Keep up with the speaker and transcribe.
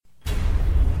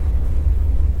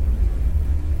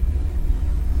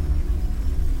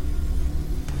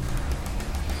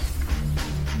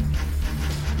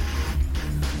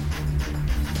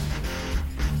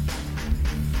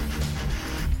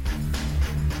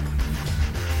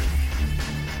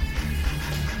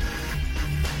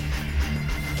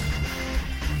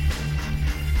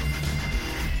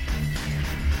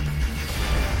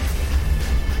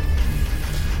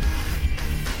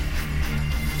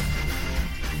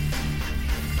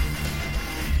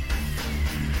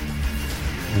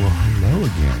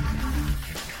again.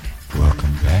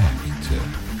 Welcome back to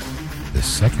the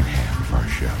second half of our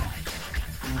show.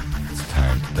 It's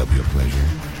time to double your pleasure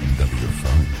and double your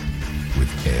fun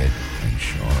with Ed and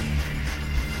Sean.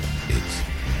 It's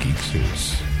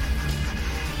Geeksters.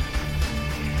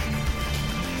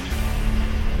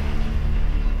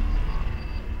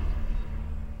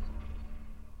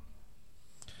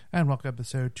 And welcome to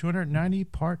episode 290,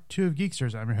 part 2 of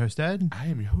Geeksters. I'm your host, Ed. I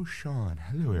am your host, Sean.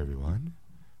 Hello, everyone.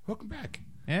 Welcome back.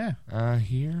 Yeah.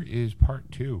 Here is part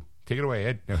 2. Take it away,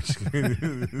 Ed. No, just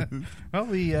kidding.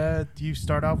 Well, you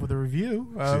start off with a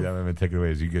review. See, I'm going to take it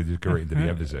away as you just go right into the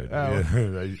episode.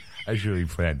 Yeah, I surely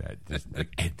planned that. Just like,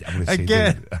 Ed, I'm going to say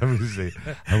Again. this. I'm going to say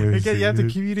Again, you have to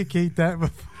this. communicate that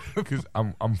before. Because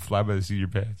I'm fly by the seat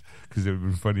of your pants. Because it would have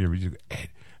been funnier if you just go, Ed.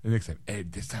 The next time,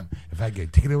 Ed, this time, if I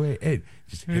get take it away, Ed,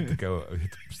 just hit the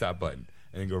stop button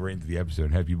and then go right into the episode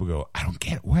and have people go, I don't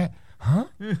get it. What? Huh?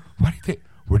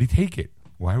 Where'd he take it?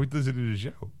 Why would listen to the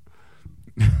show?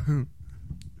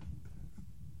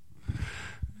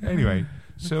 Anyway,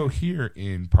 so here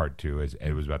in part 2, as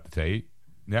Ed was about to say,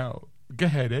 now, go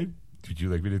ahead, Ed. Would you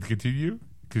like me to continue?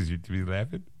 Because you're to be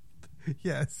laughing?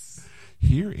 Yes.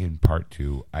 Here in part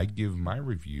 2, I give my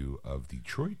review of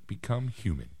Detroit Become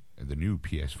Human, the new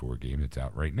PS4 game that's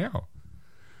out right now.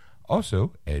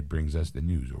 Also, Ed brings us the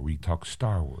news where we talk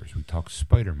Star Wars, we talk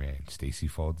Spider-Man. Stacy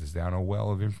falls us down a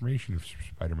well of information for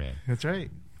Spider-Man. That's right.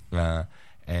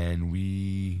 And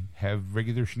we have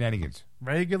regular shenanigans.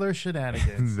 Regular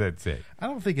shenanigans. That's it. I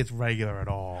don't think it's regular at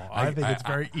all. I think it's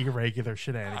very irregular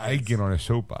shenanigans. I get on a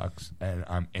soapbox and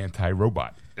I'm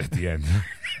anti-robot at the end.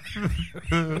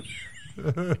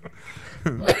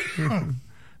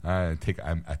 I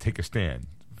take a stand.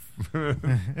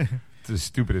 It's the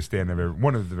stupidest stand I've ever.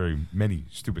 One of the very many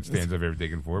stupid stands I've ever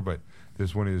taken for, but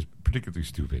this one is particularly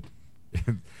stupid.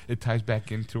 It ties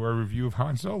back into our review of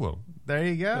Han Solo. There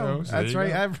you go. So That's there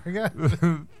you right.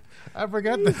 go. I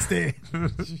forgot that stand.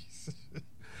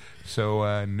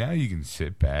 So now you can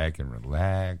sit back and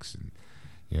relax, and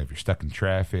if you're stuck in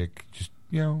traffic, just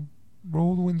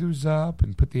roll the windows up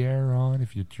and put the air on.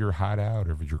 If you're hot out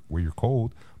or if you're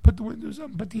cold, put the windows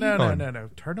up and put the heat on. No.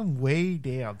 Turn them way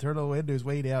down. Turn the windows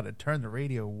way down and turn the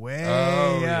radio way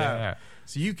up. Yeah.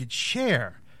 So you could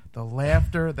share the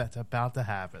laughter that's about to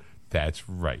happen. That's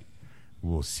right.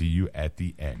 We'll see you at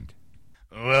the end.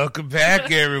 Welcome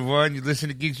back, everyone. You listen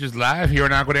to Geeksters Live here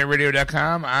on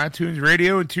AquanetRadio.com, iTunes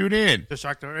Radio, and tune in. Just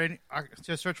search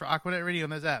for Aquanet Radio on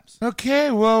those apps.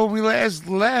 Okay, well, we last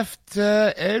left,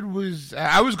 Ed was...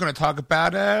 I was going to talk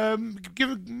about give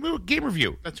a game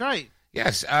review. That's right.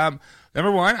 Yes.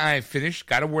 Number one, I finished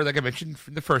God of War, like I mentioned,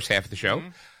 from the first half of the show.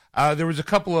 Mm-hmm. There was a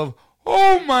couple of,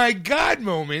 oh, my God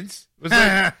moments. It was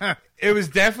like... It was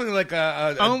definitely like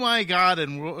a oh my God,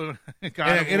 and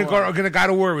in a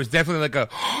God of War, it was definitely like a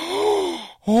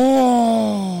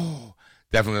oh,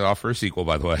 definitely off for a sequel,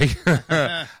 by the way.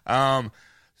 And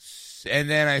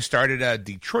then I started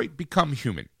Detroit Become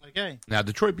Human. Okay. Now,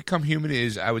 Detroit Become Human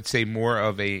is, I would say, more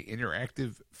of a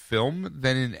interactive film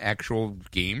than an actual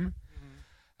game.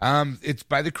 Mm-hmm. It's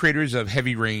by the creators of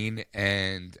Heavy Rain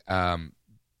and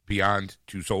Beyond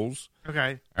Two Souls.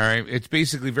 Okay. All right. It's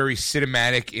basically very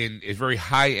cinematic it's very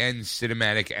high-end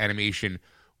cinematic animation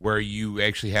where you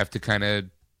actually have to kind of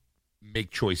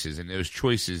make choices, and those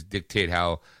choices dictate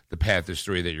how the path of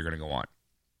story that you're going to go on.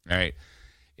 All right.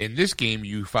 In this game,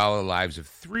 you follow the lives of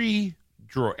 3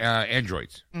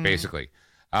 androids, basically.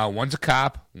 One's a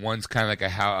cop, one's kind of like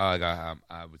I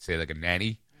would say like a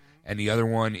nanny, and the other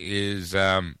one is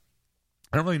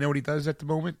I don't really know what he does at the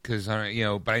moment because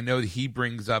but I know that he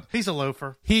brings up. He's a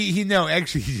loafer.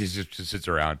 Actually, he just sits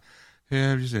around.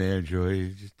 Yeah, I'm just an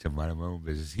android, just to mind my own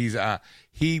business.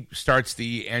 He starts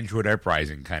the android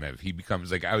uprising, kind of. He becomes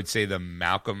like I would say the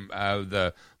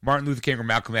Martin Luther King or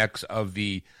Malcolm X of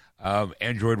the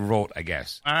android revolt, I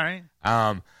guess. All right.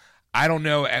 I don't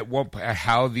know at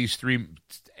how these 3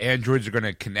 androids are going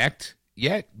to connect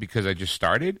yet because I just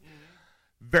started.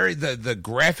 The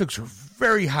graphics are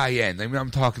very high end. I mean,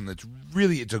 I'm talking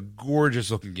it's a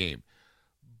gorgeous looking game.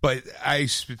 But I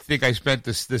think I spent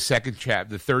the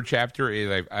third chapter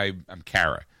is I'm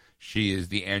Kara. She is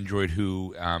the android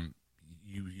who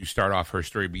you start off her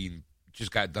story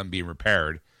just got done being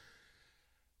repaired.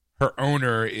 Her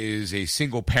owner is a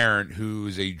single parent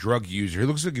who's a drug user. He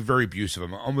looks like very abusive.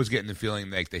 I'm almost getting the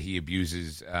feeling that he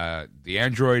abuses the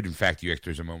android. In fact,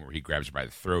 there's a moment where he grabs her by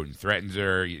the throat and threatens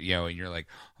her, and you're like,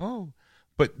 oh.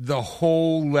 But the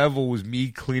whole level was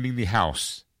me cleaning the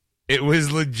house. It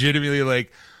was legitimately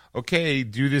like, okay,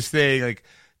 do this thing. Like,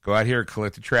 go out here,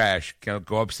 collect the trash,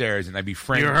 go upstairs, and I'd be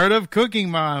frantic. You heard of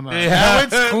Cooking Mama. Yeah. Now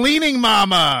it's Cleaning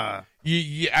Mama.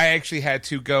 I actually had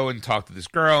to go and talk to this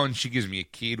girl, and she gives me a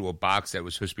key to a box that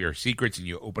was supposed to be her secrets, and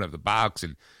you open up the box,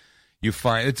 and you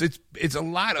find it's a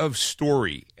lot of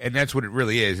story, and that's what it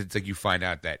really is. It's like you find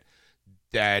out that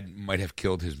Dad might have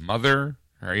killed his mother,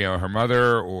 or her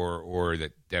mother, or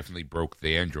that definitely broke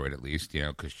the android at least,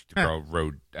 because the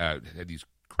girl had these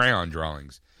crayon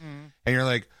drawings, and you're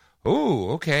like,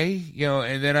 oh, okay,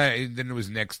 and then it was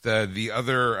next the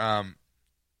other.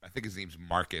 I think his name's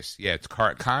Marcus. Yeah, it's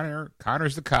Connor.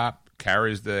 Connor's the cop.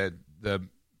 Kara's the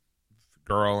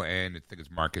girl, and I think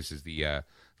it's Marcus is the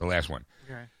last one.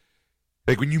 Okay.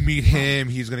 Like when you meet him,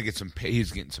 he's gonna get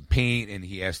he's getting some paint, and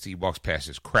he walks past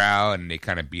his crowd, and they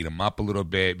kind of beat him up a little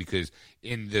bit because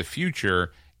in the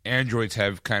future, androids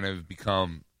have kind of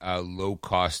become low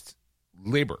cost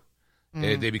labor.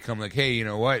 They become like, hey, you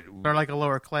know what? They're like a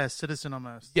lower class citizen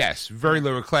almost. Yes, very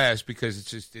lower class because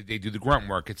it's just they do the grunt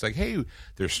work. It's like, hey,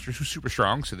 they're super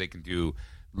strong, so they can do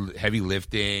heavy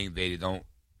lifting. They don't,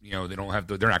 they don't have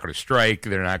to. They're not going to strike.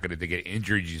 They're not going to get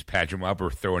injured. You just patch them up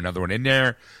or throw another one in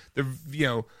there.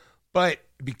 But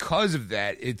because of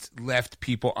that, it's left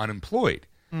people unemployed.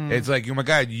 It's like, oh my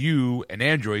God, you, an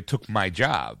android, took my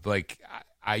job. Like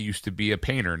I used to be a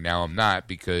painter. Now I'm not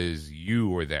because you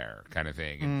were there kind of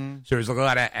thing. And so there's a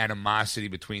lot of animosity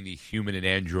between the human and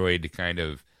android kind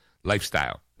of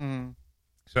lifestyle.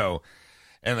 So,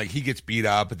 and like he gets beat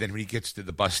up, but then when he gets to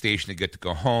the bus station to get to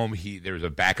go home, there's a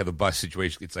back of the bus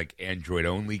situation. It's like android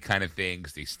only kind of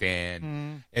things. They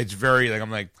stand. It's very like,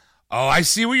 I'm like, oh, I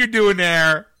see what you're doing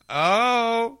there.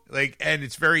 Oh, like, and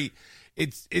it's very,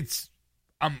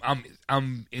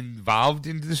 I'm involved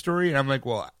into the story, and I'm like,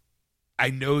 well, I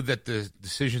know that the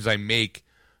decisions I make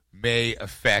may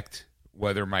affect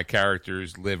whether my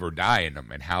characters live or die in them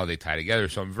and how they tie together.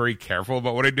 So I'm very careful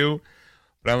about what I do.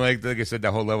 But I'm like I said,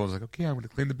 that whole level is like, okay, I'm going to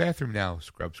clean the bathroom now.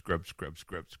 Scrub.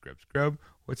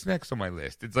 What's next on my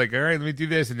list? It's like, all right, let me do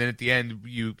this. And then at the end,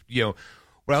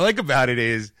 what I like about it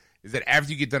is that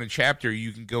after you get done a chapter,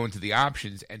 you can go into the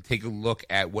options and take a look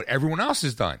at what everyone else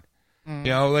has done.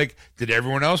 Like, did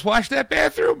everyone else wash that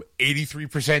bathroom?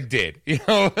 83% did.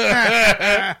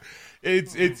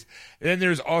 It's and then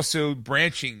there's also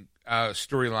branching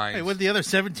storylines. Hey, what the other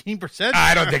 17%?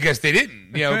 I guess they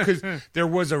didn't. Because there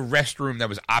was a restroom that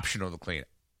was optional to clean.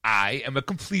 I am a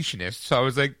completionist, so I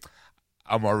was like,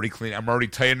 I'm already clean. I'm already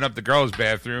tightening up the girls'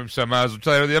 bathroom, so I might as well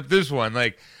tighten up this one.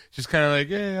 Like, just kind of like,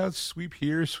 yeah, I'll sweep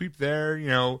here, sweep there,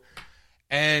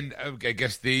 And I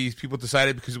guess these people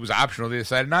decided because it was optional, they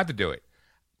decided not to do it.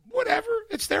 Whatever,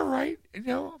 it's their right. I'm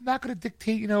not going to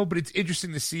dictate, but it's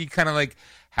interesting to see kind of like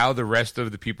how the rest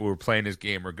of the people who are playing this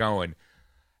game are going.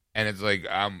 And it's like,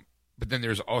 but then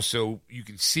there's also, you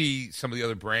can see some of the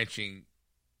other branching,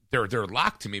 they're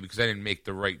locked to me because I didn't make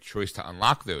the right choice to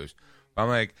unlock those. But I'm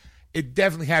like, it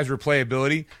definitely has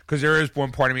replayability because there is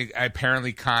one part of me.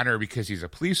 Apparently, Connor, because he's a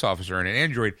police officer and an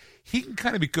android, he can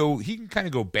kind of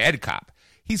go bad cop.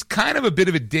 He's kind of a bit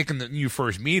of a dick when you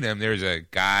first meet him. There's a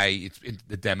guy. It's in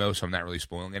the demo, so I'm not really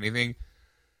spoiling anything.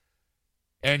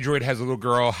 Android has a little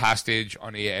girl hostage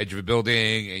on the edge of a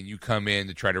building, and you come in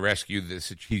to try to rescue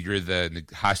this. You're the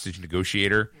hostage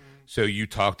negotiator. So you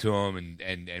talk to him,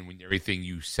 and when everything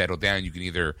you settle down, you can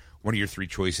either, one of your three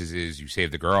choices is you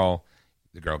save the girl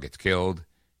gets killed,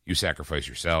 you sacrifice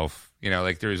yourself.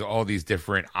 Like there's all these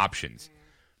different options.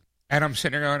 And I'm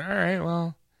sitting there going, all right,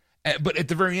 well. But at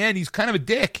the very end, he's kind of a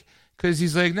dick because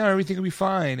he's like, no, everything will be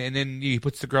fine. And then he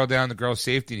puts the girl down, the girl's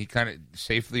safety, and he kind of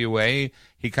safely away.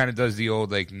 He kind of does the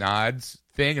old like nods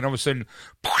thing, and all of a sudden,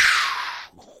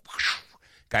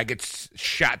 guy gets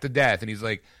shot to death, and he's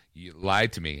like, you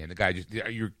lied to me. And the guy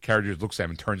your character just looks at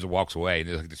him and turns and walks away, and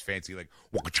there's like this fancy like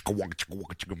waka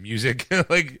chicka music. I'm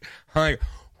like,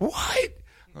 what?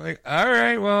 I'm like, all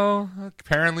right, well,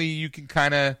 apparently you can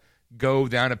kind of go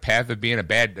down a path of being a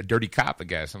dirty cop, I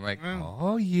guess. I'm like,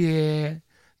 oh yeah,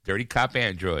 dirty cop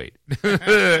android.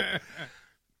 Because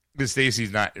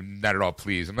Stacy's not at all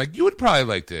pleased. I'm like, you would probably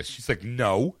like this. She's like,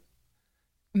 no.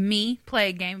 Me play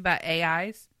a game about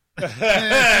AIs?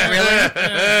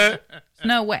 Really?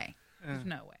 No way. There's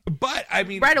no way. But I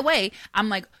mean, right away, I'm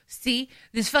like, see,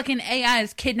 this fucking AI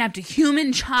has kidnapped a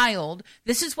human child.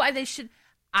 This is why they should.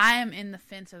 I am in the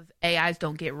fence of AIs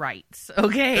don't get rights,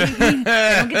 okay? They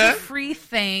don't get to free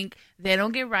think. They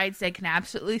don't get rights. They can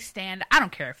absolutely stand. I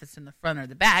don't care if it's in the front or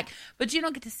the back, but you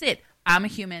don't get to sit. I'm a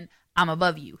human. I'm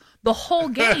above you. The whole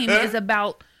game is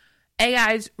about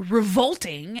AIs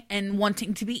revolting and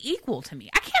wanting to be equal to me.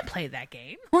 I can't play that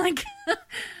game. Like, I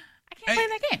can't play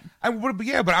that game.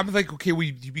 But I'm like, okay,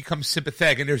 you become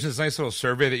sympathetic, and there's this nice little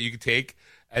survey that you can take.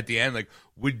 at the end, like,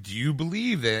 would you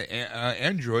believe that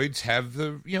androids have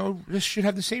this should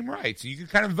have the same rights? You can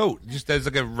kind of vote just as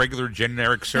like a regular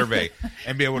generic survey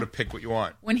and be able to pick what you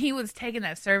want. When he was taking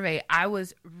that survey, I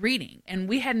was reading, and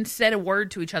we hadn't said a word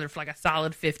to each other for like a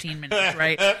solid 15 minutes,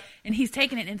 right? And he's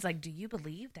taking it, and it's like, do you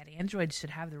believe that androids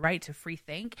should have the right to free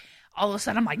think? All of a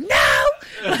sudden, I'm like, no!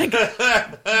 Like,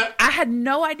 I had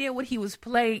no idea what he was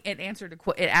playing. It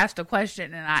asked a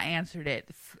question, and I answered it.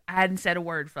 I hadn't said a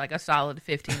word for like a solid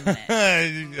 15 minutes.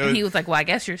 And he was like, well, I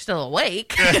guess you're still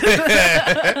awake.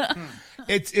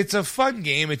 It's a fun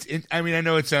game. I mean, I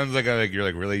know it sounds like you're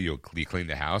like, really, you'll clean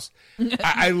the house.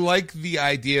 I like the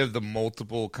idea of the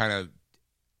multiple kind of.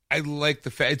 I like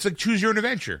the fact it's like choose your own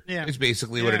adventure. Yeah, it's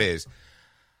basically what it is.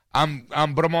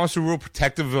 But I'm also real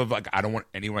protective of like I don't want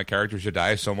any of my characters to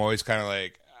die, so I'm always kind of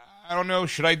like I don't know,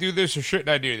 should I do this or shouldn't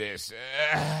I do this?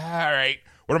 All right,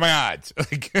 what are my odds?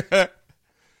 Like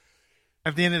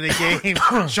at the end of the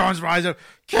game, Sean's rise up,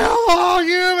 kill all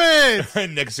humans.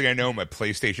 Next thing I know, my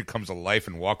PlayStation comes to life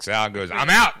and walks out and goes, "I'm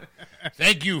out.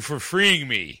 Thank you for freeing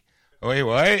me." Oh, wait,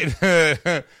 what?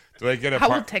 Do I get I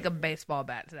will take a baseball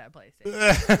bat to that place. You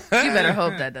better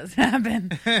hope that doesn't happen.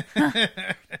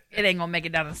 It ain't gonna make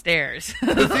it down the stairs.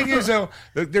 The thing is, though,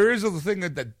 there is a thing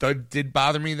that did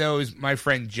bother me, though, is my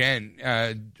friend Jen,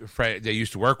 that I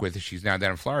used to work with. She's now down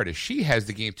in Florida. She has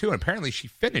the game too, and apparently she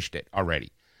finished it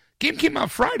already. Game came out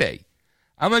Friday.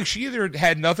 I'm like, she either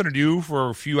had nothing to do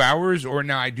for a few hours, or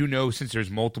now I do know since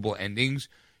there's multiple endings,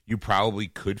 you probably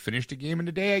could finish the game in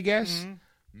a day, I guess. Mm-hmm.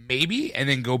 Maybe, and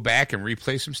then go back and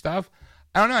replay some stuff.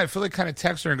 I don't know. I feel like kind of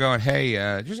text her and going, hey,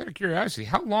 just out of curiosity,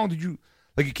 how long did you,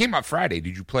 like it came out Friday.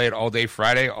 Did you play it all day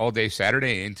Friday, all day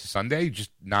Saturday, into Sunday, just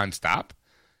nonstop?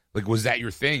 Like, was that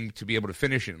your thing to be able to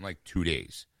finish it in like 2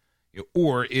 days?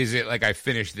 Or is it like I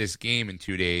finished this game in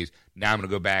 2 days, now I'm going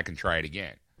to go back and try it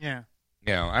again? Yeah.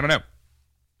 I don't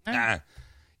know.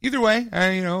 Either way,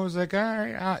 I was like, all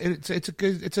right,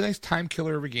 it's a nice time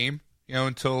killer of a game,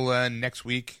 until next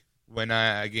week. When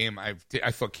a game I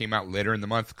thought came out later in the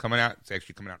month coming out, it's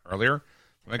actually coming out earlier.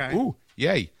 I'm like, ooh,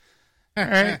 yay. All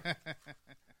right.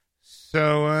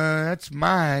 So that's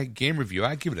my game review.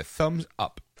 I give it a thumbs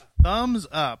up. Thumbs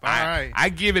up. All right. I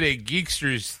give it a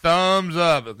Geekster's thumbs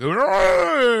up. All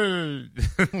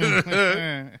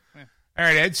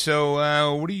right, Ed.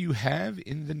 So what do you have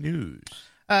in the news?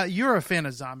 You're a fan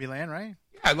of Zombieland, right?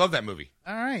 Yeah, I love that movie.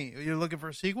 All right. You're looking for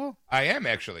a sequel? I am,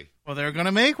 actually. Well, they're going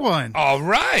to make one. All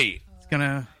right. It's going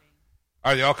to...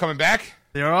 Are they all coming back?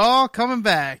 They're all coming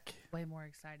back. Way more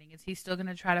exciting. Is he still going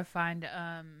to try to find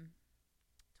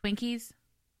Twinkies?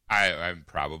 I'm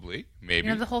probably.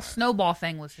 Maybe. The whole Snowball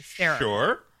thing was hysterical.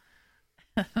 Sure.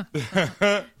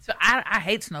 So I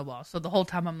hate Snowball. So the whole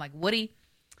time I'm like, Woody,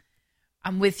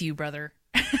 I'm with you, brother.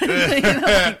 It's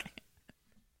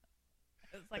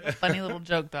like a funny little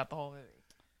joke throughout the whole movie.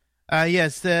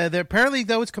 Yes, they're apparently,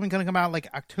 though, it's going to come out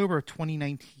like October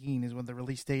 2019 is when the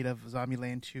release date of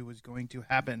Zombieland 2 is going to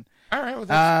happen. All right.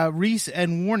 Well, Reese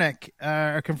and Warnock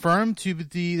are confirmed to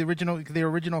be the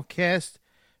original cast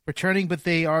returning, but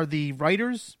they are the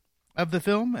writers of the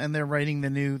film, and they're writing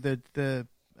the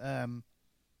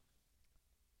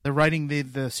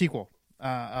sequel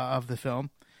of the film.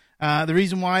 The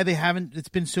reason why it's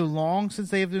been so long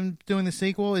since they have been doing the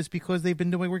sequel is because they've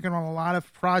been working on a lot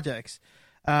of projects.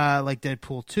 Like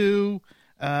Deadpool 2,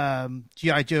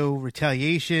 G.I. Joe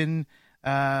Retaliation,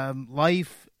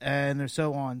 Life, and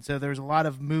so on. So there's a lot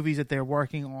of movies that they're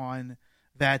working on.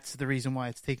 That's the reason why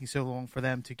it's taking so long for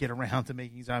them to get around to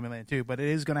making Zombieland 2. But it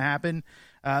is going to happen.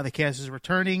 The cast is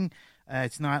returning.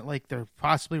 It's not like they're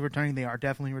possibly returning. They are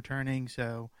definitely returning.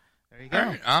 So there you go. All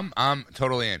right. I'm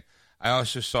totally in. I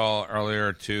also saw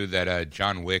earlier, too, that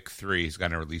John Wick 3 has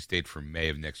got a release date for May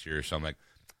of next year. So I'm like,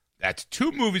 that's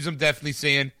 2 movies I'm definitely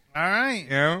seeing. All right.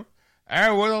 All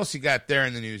right, what else you got there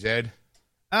in the news, Ed?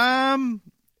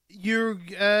 Your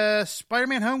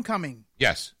Spider-Man Homecoming.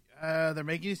 Yes. They're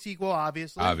making a sequel,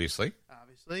 obviously. Obviously.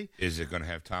 Is it going to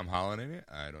have Tom Holland in it?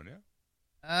 I don't know.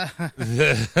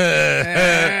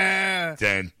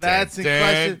 That's a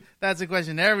question. That's a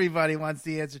question everybody wants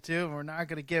the answer to, and we're not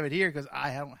going to give it here because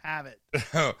I don't have it.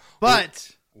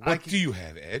 But what do you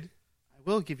have, Ed? I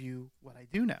will give you what I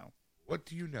do know. What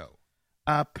do you know?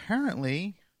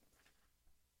 Apparently,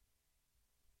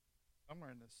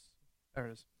 somewhere in this, there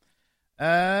it is.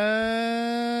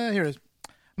 Here it is.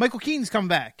 Michael Keaton's coming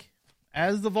back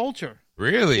as the Vulture.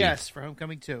 Really? Yes, for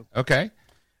Homecoming 2. Okay.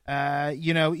 As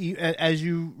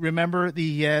you remember,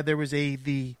 there was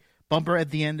the bumper at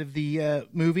the end of the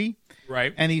movie,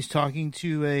 right? And he's talking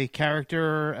to a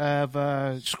character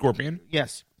of Scorpion.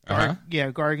 Yes. Uh-huh.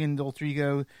 Gargan, alter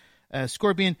ego,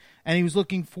 Scorpion, and he was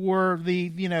looking for he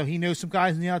knows some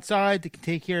guys on the outside that can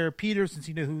take care of Peter, since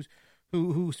he knows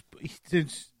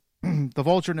since the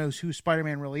Vulture knows who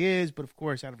Spider-Man really is, but of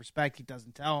course, out of respect, he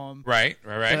doesn't tell him. Right. So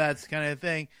that's kind of the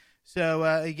thing.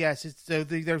 So yes,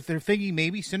 they're thinking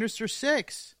maybe Sinister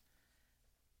Six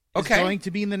is going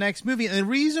to be in the next movie. And the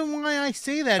reason why I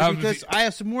say that is because I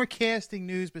have some more casting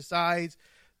news besides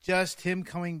just him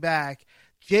coming back.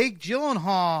 Jake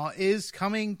Gyllenhaal is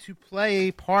coming to play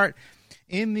a part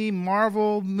in the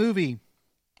Marvel movie.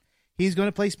 He's going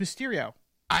to play Mysterio.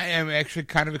 I am actually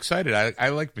kind of excited. I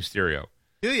like Mysterio.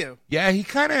 Do you? Yeah,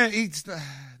 he's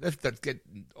that good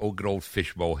old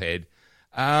fishbowl head.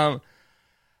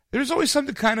 There's always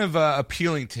something kind of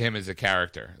appealing to him as a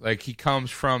character. Like, he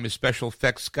comes from a special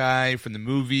effects guy from the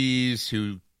movies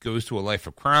who goes to a life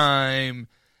of crime.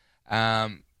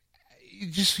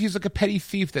 He's like a petty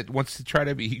thief that wants to try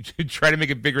to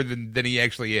make it bigger than he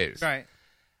actually is. Right.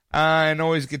 And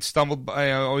always gets thwarted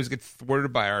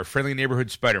by our friendly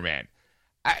neighborhood Spider-Man.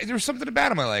 There's something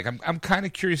about him I like. I'm kind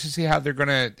of curious to see how they're going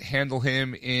to handle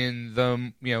him in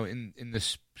the in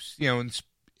this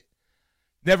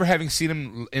never having seen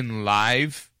him in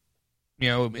live,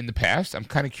 in the past. I'm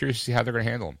kind of curious to see how they're going to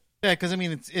handle him. Yeah, because I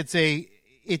mean it's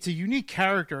a unique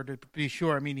character, to be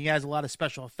sure. I mean, he has a lot of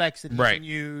special effects that he can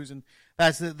use, and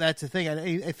that's the thing.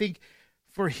 I think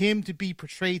for him to be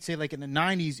portrayed, say, like in the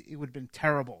 90s, it would have been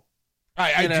terrible.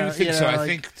 I do think so. I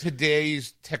think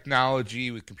today's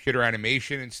technology with computer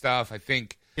animation and stuff, I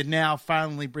think could now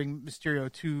finally bring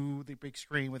Mysterio to the big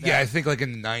screen with that. Yeah, I think like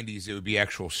in the 90s it would be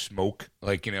actual smoke.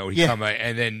 Like, come out,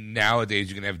 and then nowadays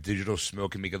you can have digital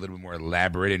smoke and make it a little bit more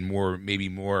elaborate and maybe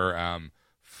more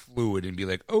fluid, and be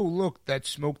like, oh, look, that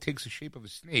smoke takes the shape of a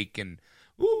snake, and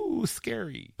ooh,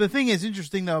 scary. The thing is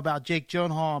interesting, though, about Jake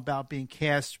Gyllenhaal about being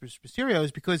cast as Mysterio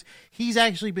is because he's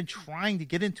actually been trying to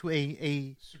get into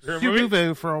a super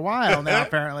movie for a while now,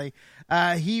 apparently.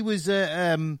 He was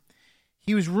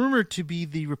rumored to be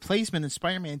the replacement in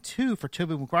Spider-Man 2 for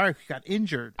Tobey Maguire, who got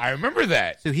injured. I remember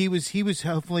that. So he was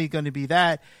hopefully going to be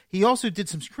that. He also did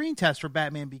some screen tests for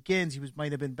Batman Begins. He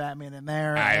might have been Batman in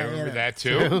there. I remember that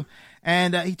too.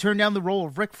 And he turned down the role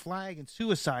of Rick Flag in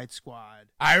Suicide Squad.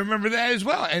 I remember that as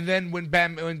well. And then when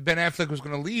Ben Affleck was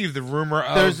going to leave, the rumor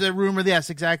of... There's a rumor,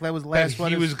 yes, exactly. That was the last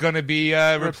one. He was going to be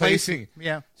replacing.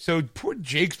 Yeah. So poor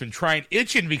Jake's been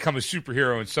itching to become a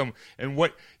superhero and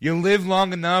what you live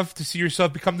long enough to see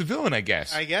yourself become the villain, I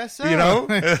guess. I guess so.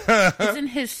 Isn't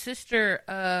his sister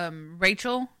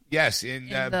Rachel? Yes, in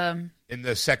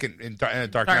the second in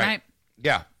Dark Knight.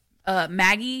 Yeah.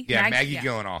 Maggie. Yeah, Maggie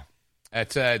Gyllenhaal.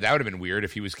 That would have been weird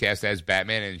if he was cast as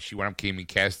Batman and she came and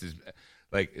cast as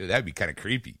that'd be kind of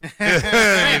creepy.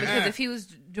 Right, because if he was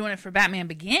doing it for Batman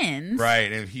Begins,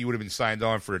 right, and he would have been signed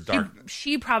on for a Dark.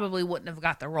 She probably wouldn't have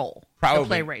got the role to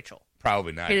play Rachel.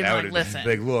 Probably not. He didn't that would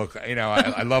listen. Look,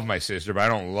 I love my sister, but I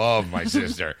don't love my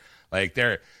sister. Like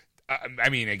they're. I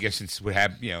mean, I guess it's what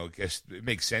happened. I guess it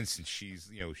makes sense since she's,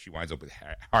 she winds up with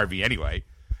Harvey anyway.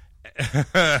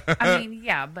 I mean,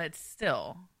 yeah, but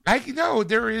still. I know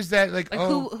there is that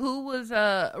who was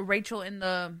Rachel in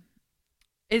the?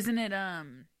 Isn't it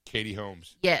Katie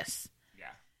Holmes? Yes. Yeah.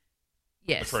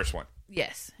 Yes. The first one.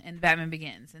 Yes, and Batman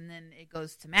Begins, and then it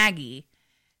goes to Maggie.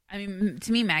 I mean,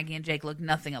 to me, Maggie and Jake look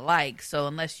nothing alike. So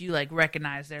unless you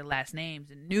recognize their last names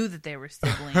and knew that they were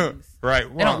siblings, right?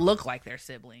 Well, they don't look like they're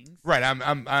siblings, right?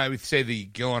 I would say the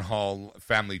Gyllenhaal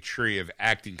family tree of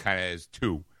acting kind of is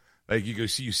two. Like you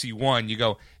see one, you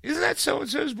go, isn't that so and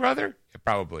so's brother? Yeah,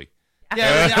 probably.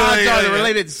 Yeah, odds are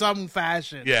related in some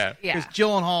fashion. Yeah, because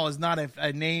Gyllenhaal is not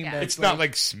a name. Yeah. It's not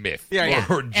like Smith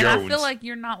or Jones. And I feel like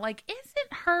you're not like,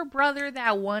 isn't her brother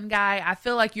that one guy? I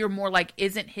feel like you're more like,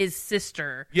 isn't his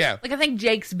sister? Yeah. Like I think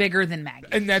Jake's bigger than Maggie.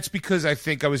 And that's because I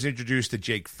think I was introduced to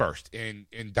Jake first in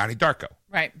Donnie Darko.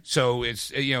 Right. So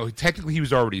it's, technically he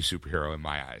was already a superhero in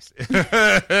my eyes.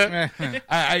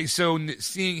 So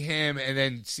seeing him and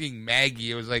then seeing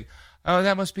Maggie, it was like, oh,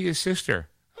 that must be his sister.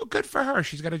 Oh, good for her.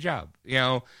 She's got a job.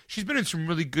 She's been in some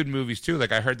really good movies, too.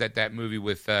 Like, I heard that movie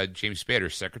with James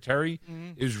Spader, Secretary,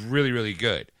 is really, really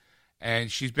good.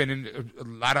 And she's been in a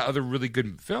lot of other really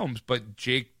good films. But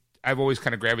Jake, I've always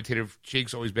kind of gravitated.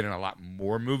 Jake's always been in a lot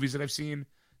more movies that I've seen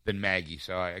than Maggie.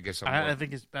 So I guess I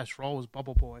think his best role was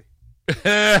Bubble Boy.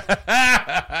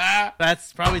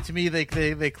 That's probably, to me,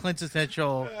 the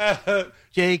quintessential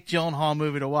Jake Gyllenhaal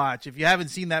movie to watch. If you haven't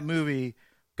seen that movie,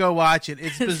 go watch it.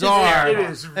 It's bizarre.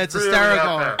 It's really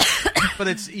hysterical, but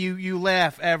it's you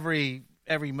laugh every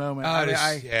moment.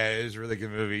 It is a really good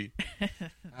movie.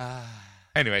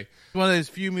 Anyway, it's one of those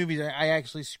few movies I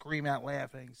actually scream out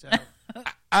laughing. So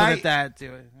put that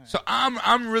to it. So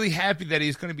I'm really happy that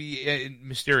he's going to be in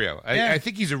Mysterio. Yeah. I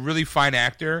think he's a really fine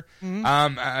actor, and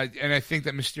I think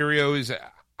that Mysterio is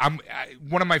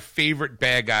one of my favorite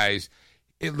bad guys.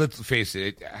 Let's face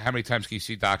it. How many times can you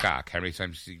see Doc Ock? How many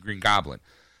times can you see Green Goblin?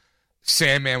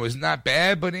 Sandman was not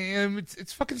bad, but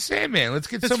it's fucking Sandman. Let's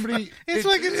get somebody. It's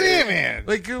fucking Sandman.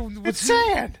 Like It's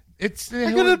sand. It's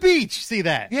I go to the beach. See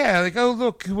that? yeah. Like oh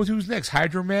look, who's next?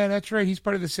 Hydro Man. That's right. He's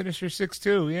part of the Sinister Six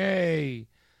too. Yay.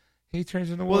 He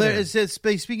turns in the water. Well,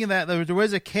 speaking of that, there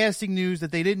was a casting news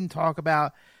that they didn't talk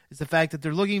about. Is the fact that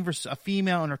they're looking for a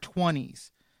female in her 20s,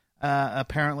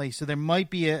 apparently. So there might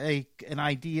be an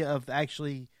idea of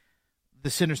actually the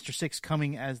Sinister Six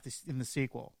coming in the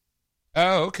sequel.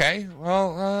 Oh, okay.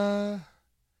 Well,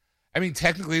 I mean,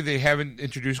 technically, they haven't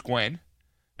introduced Gwen.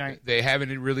 Right. They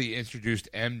haven't really introduced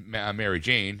Mary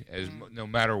Jane. As no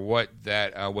matter what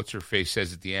that what's her face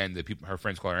says at the end, her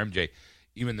friends call her MJ.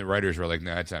 Even the writers were like,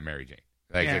 "No, that's not Mary Jane.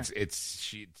 Like Yeah. it's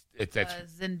that's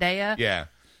Zendaya. yeah,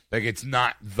 like it's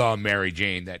not the Mary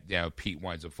Jane that Pete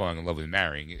winds up falling in love with and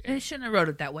marrying." They shouldn't have wrote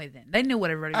it that way then. They knew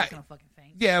what everybody was going to fucking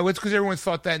think. Yeah, well, it's because everyone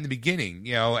thought that in the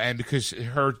beginning, and because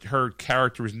her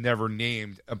character was never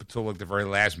named up until like the very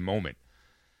last moment.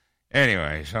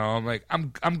 Anyway, so I'm like,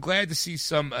 I'm glad to see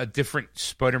some different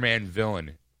Spider-Man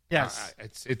villain. Yes.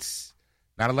 It's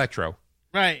not Electro.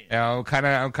 Right. I'm kind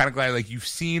of glad. Like you've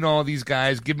seen all these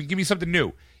guys. Give me something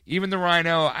new. Even the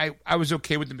Rhino, I was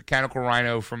okay with the mechanical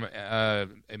Rhino from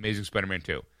Amazing Spider-Man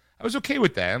 2. I was okay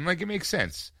with that. I'm like, it makes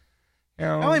sense. It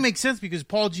only makes sense because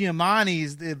Paul Giamatti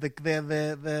is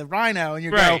the Rhino, and you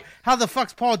Right. go, how the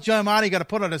fuck's Paul Giamatti got to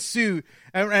put on a suit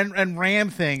and ram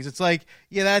things? It's like,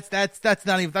 yeah, that's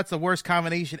not even, that's the worst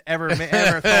combination ever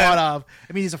thought of.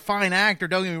 I mean, he's a fine actor.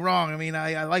 Don't get me wrong. I mean,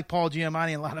 I like Paul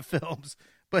Giamatti in a lot of films,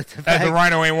 but the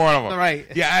Rhino ain't one of them. Right.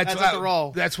 Yeah, That's not the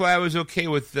role. That's why I was okay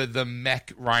with the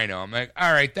mech Rhino. I'm like,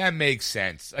 all right, that makes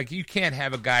sense. Like, you can't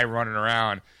have a guy running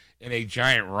around in a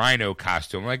giant Rhino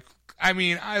costume. Like, I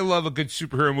mean, I love a good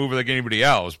superhero movie like anybody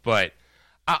else, but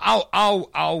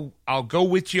I'll go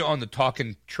with you on the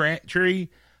talking tree,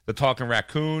 the talking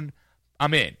raccoon.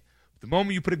 I'm in. The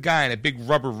moment you put a guy in a big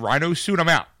rubber rhino suit, I'm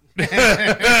out.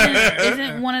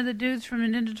 Isn't one of the dudes from the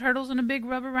Ninja Turtles in a big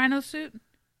rubber rhino suit?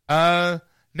 No,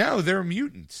 they're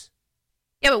mutants.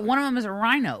 Yeah, but one of them is a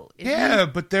rhino. isn't Yeah,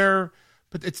 but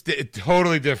it's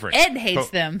totally different. Ed hates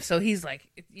them, so he's like,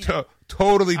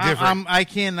 Totally different. I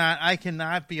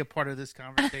cannot be a part of this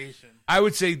conversation. I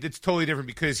would say it's totally different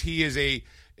because he is a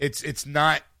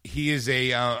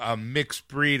mixed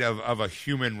breed of a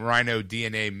human rhino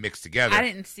DNA mixed together. I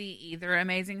didn't see either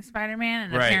Amazing Spider-Man,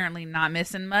 and Right. apparently not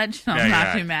missing much, so Yeah, I'm not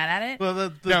yeah. too mad at it. Well,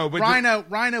 the No, but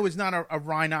rhino is not a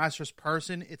rhinoceros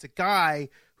person. It's a guy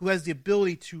who has the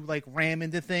ability to like ram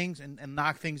into things and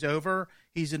knock things over.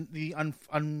 He's the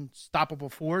unstoppable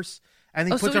force, and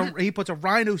he puts a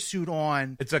rhino suit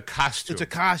on. It's a costume. It's a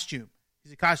costume.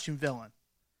 He's a costume villain.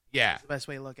 Yeah. That's the best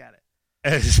way to look at it.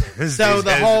 So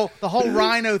the whole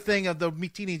rhino thing of the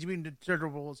Teenage Mutant Ninja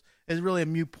Turtles is really a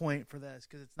moot point for this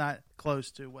because it's not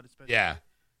close to what it's supposed to be. Yeah.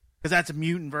 Because that's a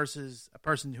mutant versus a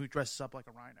person who dresses up like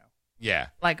a rhino. Yeah.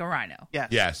 Like a rhino.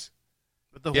 Yes.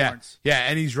 With the Yeah. horns. Yeah,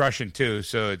 and he's Russian too,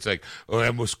 so it's like, oh,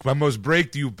 I must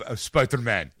break you,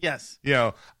 Spider-Man. Yes.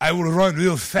 I will run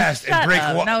real fast and Shut break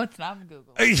up. one. No, it's not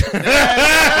Google.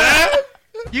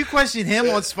 You question him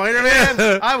on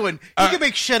Spider-Man? I wouldn't. He could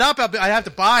make shit up. I'd have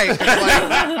to buy it.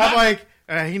 I'm like,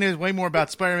 he knows way more about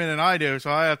Spider-Man than I do,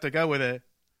 so I have to go with it.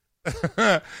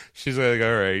 She's like,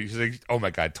 all right. She's like, oh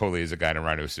my God, totally is a guy in a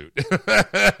rhino suit.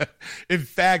 In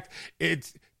fact,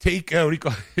 it's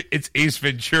it's Ace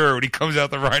Ventura when he comes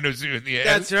out the rhino suit in the end.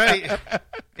 That's right.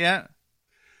 Yeah.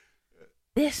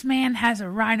 This man has a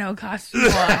rhino costume on.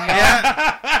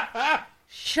 Yeah.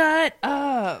 Shut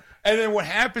up. And then what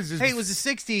happens is, Hey, it was the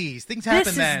 60s. Things happened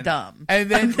This then. is dumb. and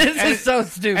then This is so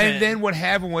stupid. And then what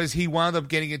happened was he wound up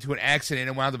getting into an accident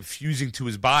and wound up fusing to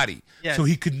his body, Yes. so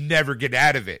he could never get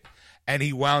out of it. And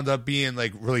he wound up being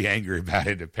like really angry about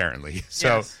it, apparently.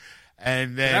 So, Yes.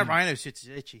 and then That rhino shit's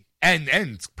itchy. and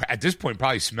at this point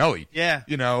probably smelly. Yeah.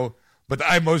 But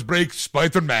I must break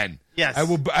Spider-Man. Yes.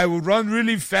 I will run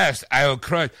really fast. I will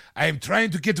cry. I am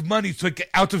trying to get money so I get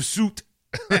out of suit.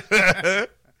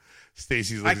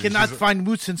 Stacy's I cannot find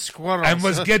moose and squirrels. I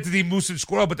must get the moose and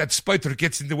squirrel, but that spider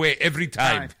gets in the way every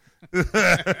time.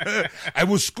 I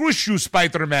will squish you,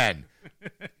 Spider-Man.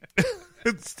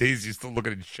 Stacy's still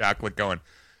looking in shock, like going,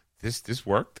 "This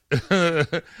worked." If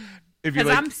you Because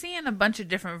like, I'm seeing a bunch of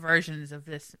different versions of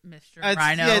this Mr. It's-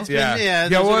 Rhino. Yeah, it's been, Yeah. yeah, Yeah,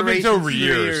 those well, I mean, it's iterations over through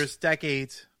years.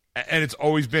 decades. and it's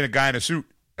always been a guy in a suit.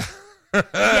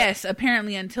 Yes,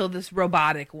 apparently until this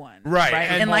robotic one. Right.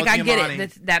 And And like I get Giamatti.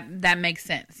 it. That makes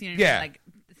sense. You know, Yeah. like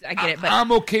I get it, but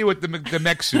I'm okay with the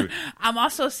mech suit. I'm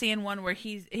also seeing one where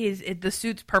the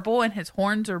suit's purple and his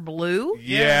horns are blue.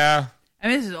 Yeah. I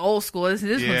mean, this is old school. This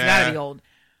one's Yeah. got to be old.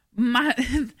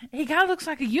 He kind of looks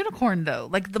like a unicorn though,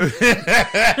 like the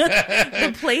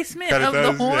the placement Kinda of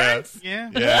does, the horns. Yeah.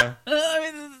 Yeah. I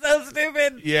mean, this is so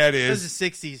stupid. Yeah, it This is. is the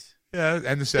 60s. Yeah,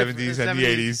 and the 70s and the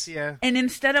 80s. Yeah. And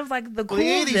instead of like the cool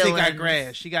Well, the 80s villains, it got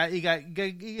grayish. You got in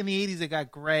the 80s it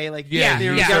got gray. Like Yeah, they he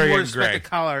were was got very more in respect gray. to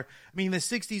color. I mean, the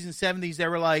 60s and 70s they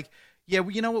were like, yeah,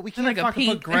 well, you know what? We can't Like a fucking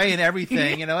put pink. gray in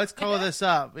everything. You know, let's color this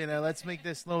up. You know, let's make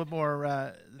this a little bit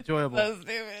more enjoyable. so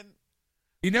stupid.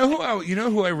 You know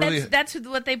who I really That's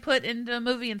what they put into the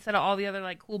movie instead of all the other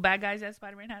like cool bad guys that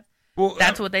Spider-Man has. well,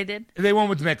 That's what they did. they went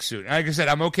with the mech suit. Like I said,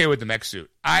 I'm okay with the mech suit.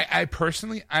 I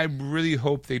personally, I really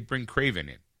hope they bring Kraven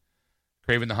in,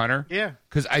 Kraven the Hunter. Yeah.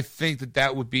 Because I think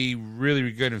that would be really,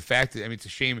 really good. In fact, I mean, it's a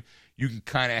shame you can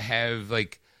kind of have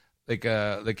like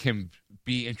him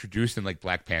be introduced in like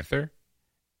Black Panther,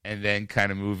 and then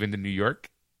kind of move into New York.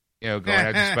 You know, going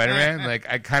after Spider-Man. Like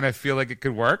I kind of feel like it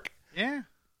could work. Yeah.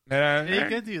 Yeah, you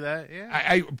could do that.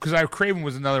 Yeah. Because Craven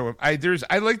was another one. I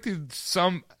like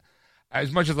some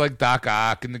as much as like Doc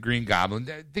Ock and the Green Goblin.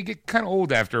 They get kind of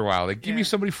old after a while. Like give me Yeah.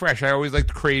 somebody fresh. I always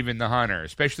liked Craven the Hunter,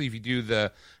 especially if you do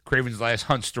the Craven's Last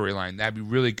Hunt storyline. That'd be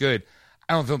really good.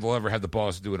 I don't think they'll ever have the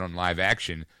balls to do it on live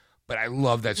action, but I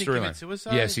love that Did he commit storyline.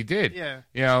 suicide? Yes, he did. Yeah.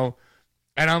 You know.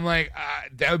 And I'm like,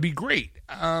 that would be great.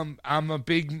 I'm a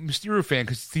big Mysterio fan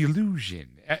because it's the illusion.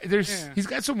 He's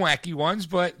got some wacky ones,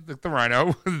 but like the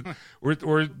Rhino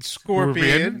or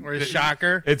Scorpion or the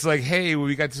Shocker. It's like, hey,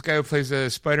 we got this guy who plays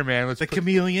Spider-Man. Let's The put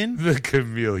chameleon. the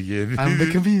chameleon. I'm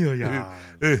the chameleon.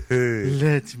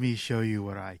 Let me show you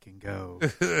where I can go.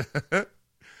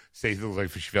 Stacey looks like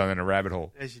she fell in a rabbit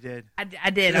hole. As you did. I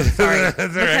did. I'm sorry That's all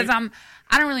because right.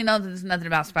 I don't really know that there's nothing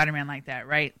about Spider-Man like that,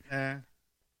 right?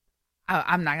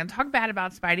 I'm not going to talk bad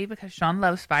about Spidey because Sean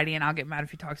loves Spidey, and I'll get mad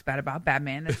if he talks bad about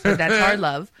Batman. So that's our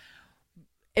love.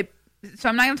 So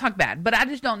I'm not going to talk bad, but I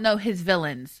just don't know his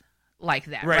villains like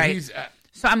that, right? He's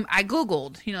So I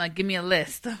Googled, like, give me a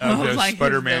list of the like his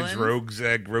Spider-Man's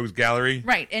villains. Rogues Gallery.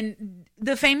 Right, and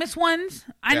the famous ones,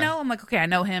 I Yeah. know. I'm like, okay, I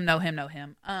know him.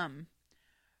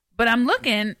 But I'm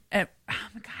looking at, oh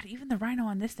my god, even the Rhino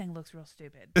on this thing looks real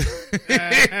stupid.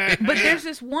 But there's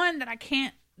this one that I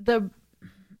can't. The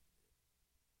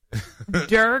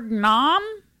Durgnom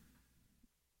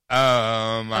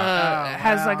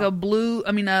has like a blue,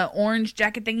 orange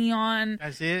jacket thingy on.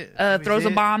 I see it. Throws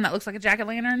a bomb that looks like a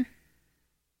jack-o'-lantern.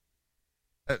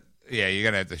 Yeah, you're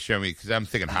gonna have to show me because I'm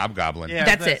thinking Hobgoblin. Yeah.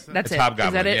 That's it. that's- That's It's it. Hobgoblin.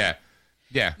 Is that it?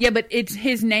 Yeah. Yeah, but it's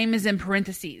his name is in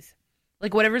parentheses.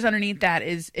 Like whatever's underneath that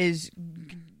is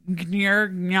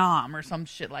Gnurgnam or some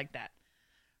shit like that.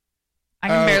 I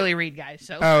can Oh. barely read, guys.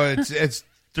 So Oh, it's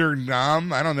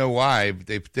Durgnom. I don't know why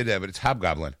they did that, but it's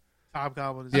Hobgoblin.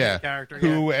 Hobgoblin is Yeah, a character.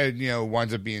 who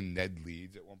winds up being Ned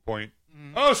Leeds at one point.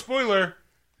 Oh, spoiler!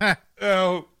 Yeah.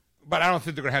 Oh, but I don't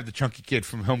think they're gonna have the chunky kid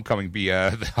from Homecoming be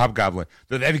the Hobgoblin.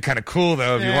 Though that'd be kind of cool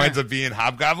though if he Yeah. winds up being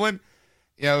Hobgoblin.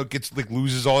 Gets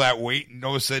loses all that weight, and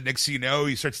all of a sudden, next thing you know,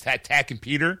 he starts attacking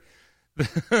Peter.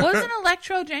 wasn't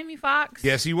Electro Jamie Foxx?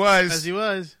 Yes, he was, As he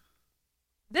was.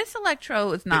 This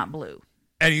Electro is not blue.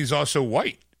 and he's also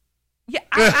white. Yeah,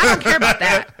 I don't care about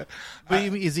that. But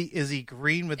you mean, is he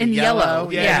green with the And yellow,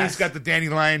 Yeah, yeah. he's got the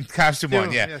dandelion costume on.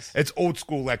 Dude, Yeah, yes. it's old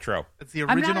school Electro. It's the I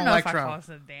original don't know if I call Electro. this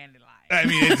a dandelion. I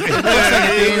mean, it looks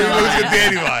like a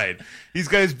dandelion. He's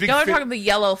got his big. Y'all are fi- talking the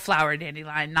yellow flower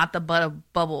dandelion, not the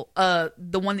bubble.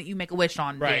 The one that you make a wish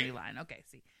on Right. dandelion. Okay,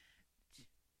 see,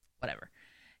 whatever.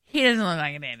 He doesn't look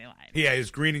like a dandelion. Yeah,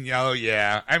 his green and yellow.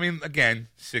 Yeah, I mean, again,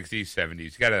 60s,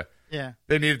 70s. Yeah.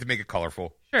 They needed to make it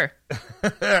colorful. Sure.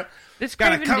 This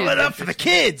Gotta Craven color dude it up looks for the just-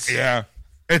 kids. Yeah,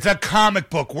 it's a comic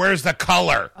book. Where's the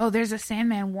color? Oh, there's a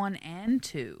Sandman 1 and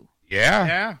 2. Yeah,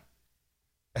 Yeah.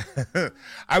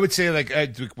 I would say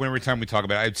whenever time we talk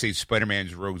about it, I'd say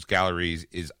Spider-Man's Rogues Galleries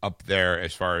is up there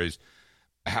as far as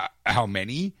how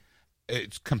many.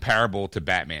 It's comparable to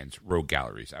Batman's Rogue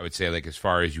Galleries. I would say as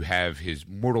far as you have his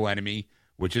mortal enemy,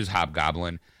 which is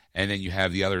Hobgoblin, and then you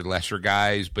have the other lesser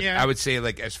guys. But Yeah. I would say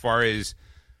as far as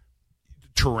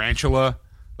Tarantula,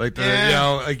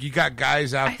 you got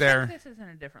guys out I there. think this is in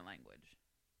a different language.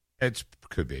 It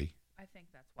could be. I think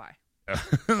that's why.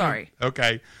 Sorry.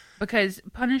 Okay. Because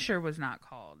Punisher was not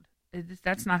called.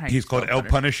 That's not how you He's spell called El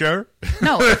Punisher.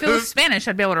 No, if it was Spanish,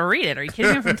 I'd be able to read it. Are you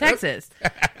kidding me? I'm from Texas.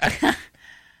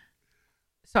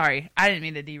 Sorry, I didn't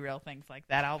mean to derail things like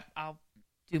that. I'll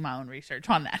do my own research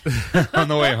on that. On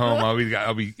the way home, I'll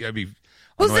be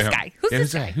Who's On the way this home. guy? Who's Yeah,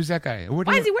 this guy? Who's that guy? What do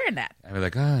Why you- is he wearing that? I was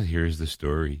like, here's the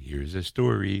story. Here's a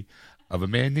story of a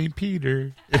man named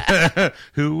Peter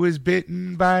who was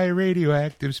bitten by a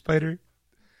radioactive spider.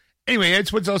 Anyway, Ed,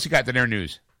 what else you got in our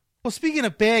news? Well, speaking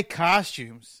of bad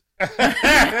costumes, Wow,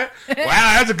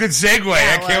 that's a good segue.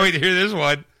 I can't wait to hear this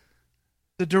one.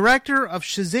 the director of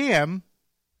Shazam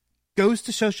goes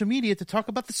to social media to talk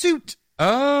about the suit.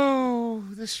 Oh,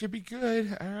 this should be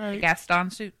good. All right.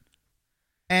 Gaston suit.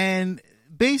 And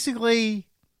basically,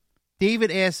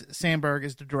 David S. Sandberg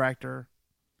is the director.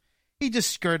 He just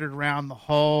skirted around the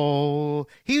whole.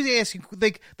 He was asking,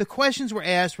 like, the questions were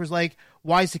asked was like,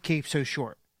 why is the cape so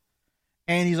short?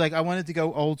 And he's like, I wanted to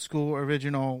go old school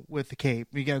original with the cape,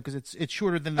 because it's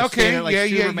shorter than the standard, like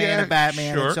Superman and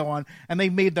Batman and so on. And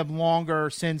they've made them longer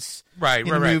since in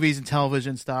the movies and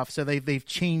television stuff. So they've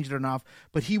changed it enough.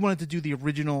 But he wanted to do the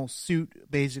original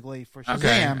suit basically for Shazam.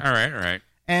 Okay. All right.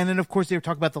 And then, of course, they were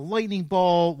talking about the lightning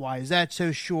bolt. Why is that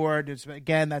so short? It's the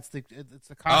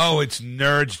costume. Oh, it's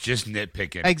nerds just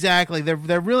nitpicking. Exactly. They're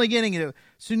really getting it.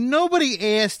 So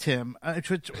nobody asked him,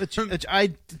 which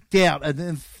I doubt,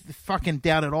 and fucking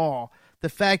doubt at all, the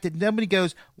fact that nobody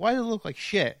goes, why does it look like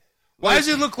shit? Why does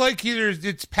it look like either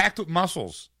it's packed with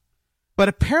muscles? But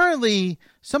apparently,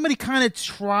 somebody kind of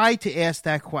tried to ask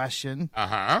that question.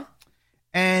 Uh-huh.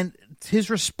 And his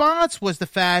response was the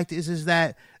fact is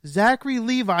that Zachary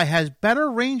Levi has better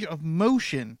range of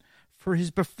motion for his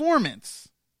performance.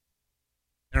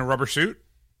 In a rubber suit?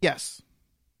 Yes.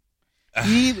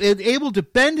 He is able to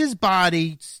bend his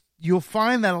body. You'll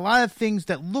find that a lot of things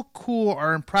that look cool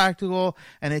are impractical,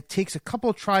 and it takes a couple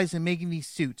of tries in making these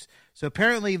suits. So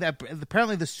apparently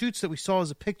the suits that we saw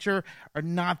as a picture are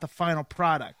not the final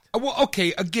product. Well,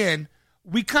 okay, again,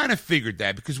 we kind of figured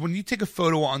that because when you take a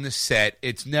photo on the set,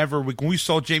 it's never... When we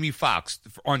saw Jamie Foxx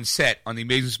on set on The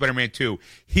Amazing Spider-Man 2,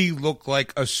 he looked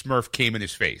like a Smurf came in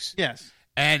his face. Yes.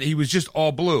 And he was just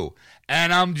all blue.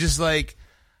 And I'm just like,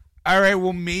 all right,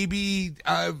 well, maybe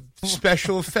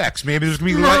special effects. Maybe there's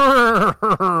going to be like...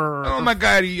 Oh, my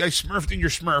God, I smurfed in your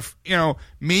Smurf.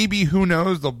 Maybe, who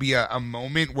knows, there'll be a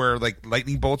moment where, like,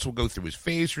 lightning bolts will go through his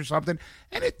face or something.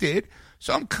 And it did.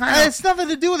 So I'm kind of... It's nothing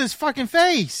to do with his fucking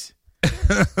face.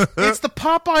 It's the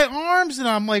Popeye arms that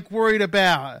I'm like worried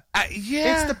about.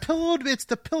 Yeah, it's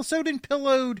the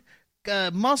sewed-in-pillowed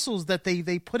muscles that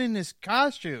they put in his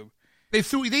costume. They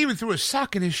even threw a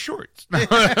sock in his shorts.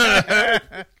 I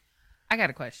got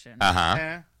a question.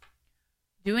 Uh-huh.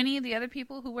 Do any of the other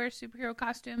people who wear superhero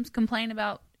costumes complain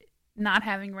about not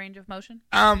having range of motion?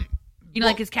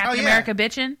 Like is Captain America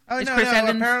bitching? Oh is no, Chris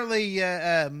Evans? apparently,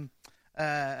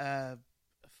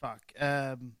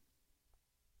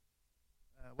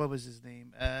 what was his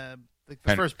name?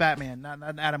 The first Batman,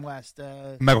 not Adam West.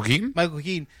 Michael Keaton? Michael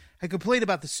Keaton had complained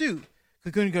about the suit.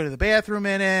 He couldn't go to the bathroom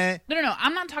in it. No.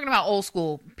 I'm not talking about old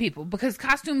school people because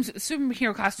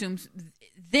superhero costumes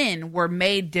then were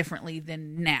made differently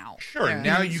than now. Sure. Yeah.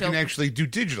 Now you can actually do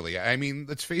digitally. I mean,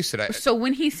 let's face it. So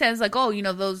when he says like, oh,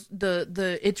 those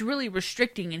the it's really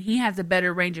restricting and he has a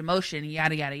better range of motion,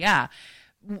 yada yada yada.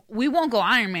 We won't go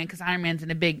Iron Man because Iron Man's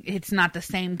it's not the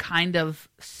same kind of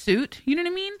suit. You know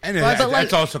what I mean? And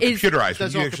that's also computerized.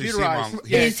 That's all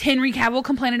computerized. Is Henry Cavill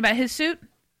complaining about his suit?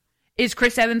 Is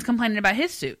Chris Evans complaining about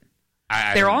his suit?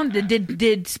 They're all. Did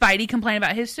Spidey complain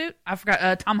about his suit? I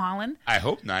forgot. Tom Holland. I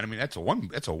hope not. I mean, that's a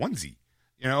onesie.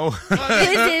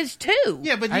 His is too.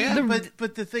 Yeah, but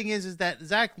but the thing is that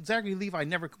Zachary Levi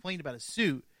never complained about his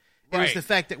suit. It was the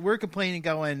fact that we're complaining,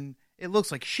 going, it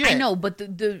looks like shit. I know, but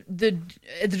the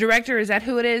director, is that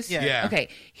who it is? Yeah. Okay.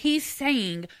 He's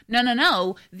saying,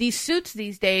 no. These suits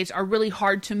these days are really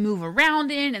hard to move around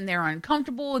in, and they're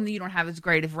uncomfortable, and you don't have as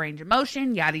great of range of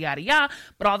motion, yada, yada, yada.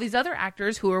 But all these other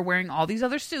actors who are wearing all these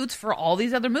other suits for all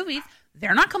these other movies,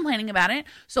 they're not complaining about it.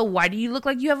 So why do you look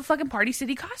like you have a fucking Party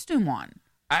City costume on?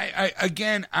 I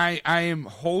am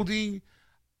holding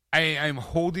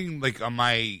like on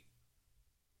my...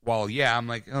 Well, yeah, I'm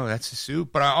like, oh, that's a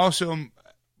suit. But I also am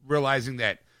realizing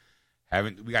that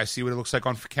we got to see what it looks like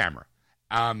on camera.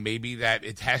 Maybe that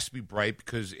it has to be bright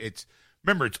because it's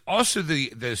also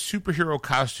the superhero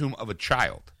costume of a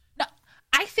child. No,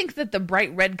 I think that the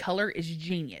bright red color is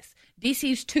genius.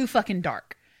 DC's too fucking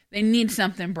dark. They need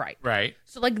something bright. Right.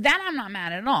 So like that I'm not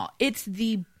mad at all. It's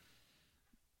the...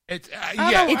 It's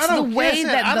the way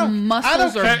that the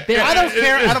muscles are built. I don't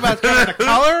care about the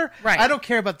color. Right. I don't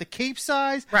care about the cape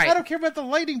size. Right. I don't care about the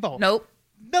lightning bolt. Nope.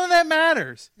 None of that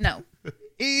matters. No.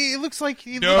 It looks like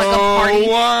no like a party.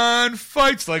 one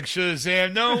fights like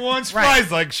Shazam. No one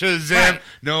flies like Shazam. Right.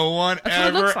 No one That's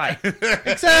ever. what it looks like.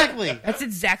 Exactly. That's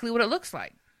exactly what it looks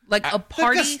like. Like a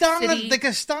party city. The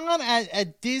Gaston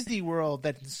at Disney World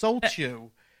that insults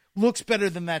you looks better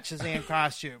than that Shazam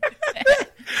costume.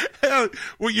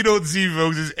 Well, you know what Steve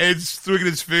Vogels is? Ed's swinging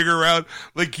his finger around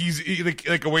like he's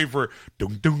like waiting for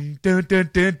dun dun dun dun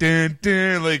dun dun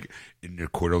dun, like in the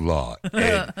court of law.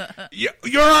 Ed,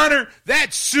 Your Honor,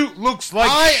 that suit looks like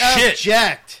shit.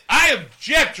 Object. I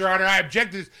object, Your Honor. I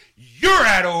object to this. You're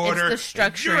out of order. It's the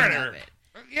structuring of it.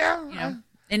 Yeah. You know?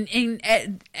 And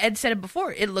Ed said it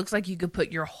before. It looks like you could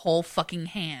put your whole fucking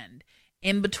hand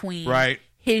in between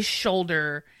his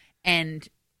shoulder and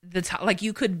the top. Like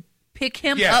you could pick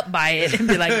him up by it and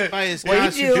be like, by his what are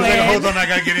you doing? Like, hold on, I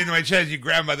gotta get into my chest. You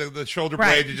grab by the shoulder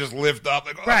blade and just lift up.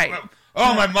 Like,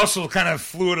 my muscle kind of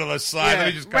flew to the side. Let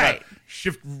me just kind of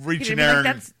shift, reach in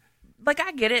there. Like,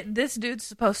 I get it. This dude's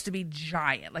supposed to be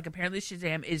giant. Like, apparently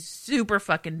Shazam is super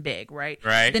fucking big, right?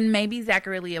 Right. Then maybe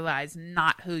Zachary Levi is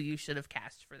not who you should have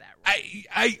cast for that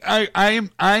I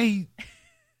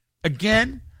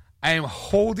role. am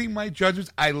holding my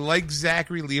judgments. I like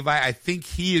Zachary Levi. I think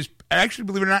he is, actually,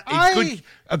 believe it or not,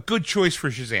 a good choice for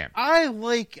Shazam. I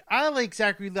like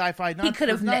Zachary Levi. He could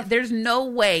have. There's no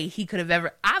way he could have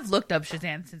ever. I've looked up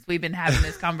Shazam since we've been having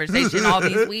this conversation all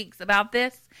these weeks about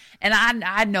this, and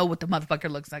I know what the motherfucker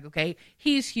looks like. Okay,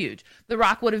 he's huge. The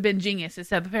Rock would have been genius,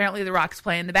 except apparently The Rock's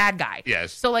playing the bad guy.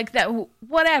 Yes. So like that,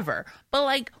 whatever. But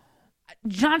like,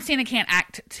 John Cena can't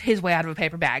act his way out of a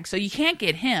paper bag, so you can't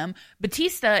get him.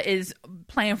 Batista is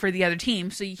playing for the other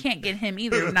team, so you can't get him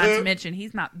either. Not to mention,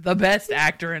 he's not the best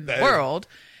actor in the world.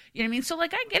 You know what I mean? So,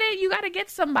 like, I get it. You got to get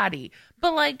somebody.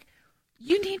 But, like,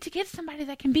 you need to get somebody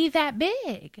that can be that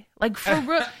big. Like, for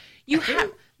real.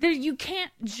 You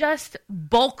can't just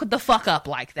bulk the fuck up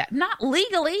like that. Not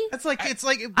legally. It's like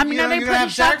I mean, you're they gonna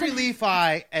have shot Zachary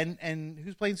Levi and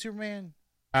who's playing Superman?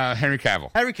 Henry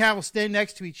Cavill. Henry Cavill stand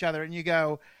next to each other, and you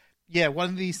go, yeah, one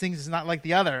of these things is not like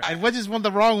the other. And which is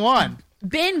the wrong one?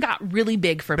 Ben got really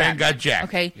big for Batman. Ben got jacked.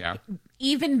 Okay. Yeah.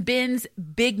 Even Ben's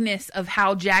bigness of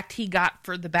how jacked he got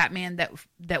for the Batman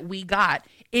that we got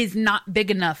is not big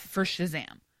enough for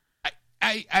Shazam.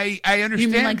 I understand. You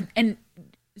mean like, and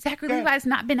Zachary Levi's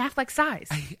not Ben Affleck's size.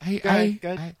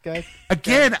 Good.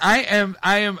 Again, I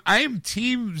am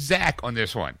Team Zach on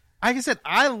this one. Like I said,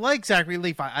 I like Zachary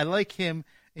Levi. I like him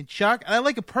in Chuck. And I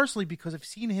like him personally because I've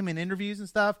seen him in interviews and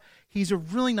stuff. He's a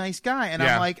really nice guy, and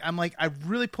I'm like, I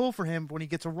really pull for him when he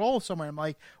gets a role somewhere. I'm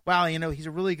like, wow, he's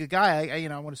a really good guy.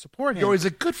 I want to support him. Is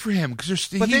it good for him?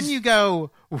 But then you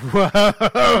go, whoa,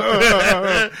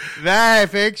 that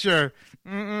picture.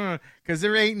 Because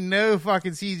there ain't no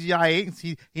fucking CGI.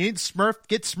 He didn't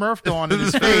get smurfed on in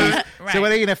his face, so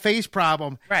it ain't a face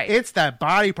problem. Right. It's that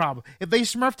body problem. If they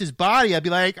smurfed his body, I'd be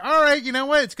like, all right, you know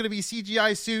what? It's going to be a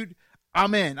CGI suit.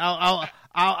 I'm in. I'll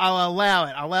allow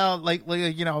it. I'll allow hopefully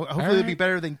it'll be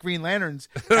better than Green Lantern's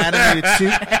animated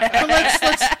suit.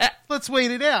 But let's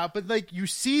wait it out. But like you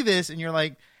see this and you're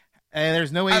like, hey,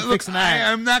 there's no way of fixing that.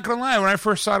 I'm not gonna lie. When I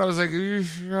first saw it, I was like,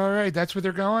 all right, that's where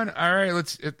they're going. All right,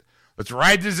 let's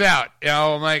ride this out.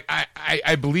 I'm like,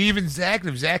 I believe in Zach, and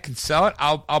if Zach can sell it,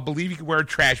 I'll believe he can wear a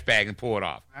trash bag and pull it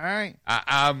off. All right.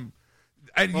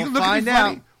 We'll find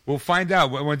out. We'll find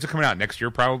out. When's it coming out? Next year,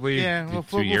 probably. Yeah,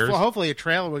 2 years. Hopefully,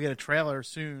 we'll get a trailer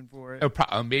soon for it.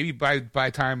 Maybe by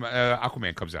the time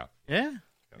Aquaman comes out. Yeah,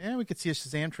 we could see a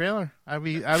Shazam trailer. I'd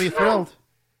be thrilled.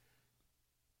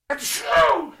 Bless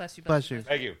you.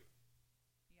 Thank you. You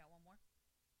got one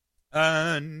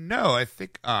more? No, I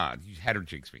think you had her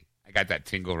jinx me. I got that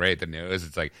tingle right at the nose.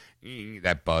 It's like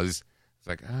that buzz. It's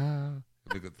like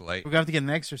look at the light. We're gonna have to get an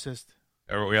exorcist.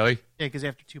 Oh, really? Yeah, because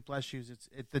after 2 bless yous, it's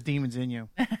the demon's in you.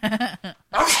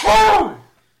 Oh!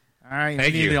 All right,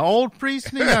 Thank you need you. an old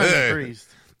priest and a young priest.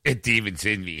 A demon's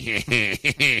in me.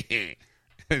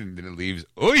 And then it leaves.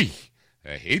 Oi!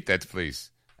 I hate that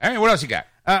place. All right, what else you got?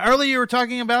 Earlier, you were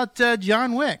talking about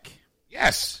John Wick.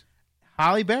 Yes.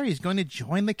 Halle Berry is going to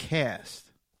join the cast.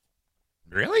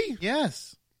 Really?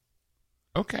 Yes.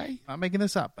 Okay. I'm making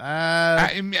this up.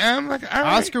 I'm like, all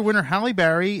right. Oscar winner Halle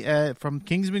Berry from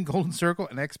Kingsman, Golden Circle,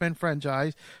 and X-Men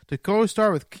franchise to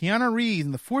co-star with Keanu Reeves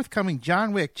in the forthcoming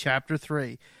John Wick Chapter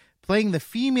 3, playing the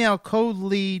female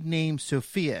co-lead named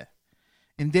Sophia.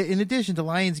 In addition to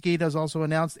Lionsgate has also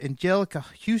announced Angelica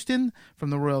Houston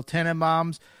from the Royal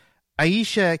Tenenbaums,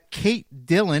 Aisha Kate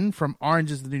Dillon from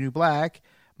Orange is the New Black,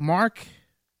 Mark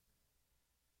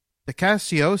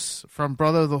DeCasios from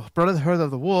Brotherhood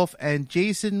of the Wolf, and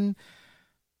Jason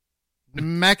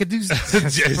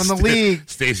McAdoo from the league.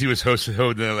 Stacey was hosting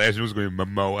the last one was going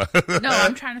Momoa. No,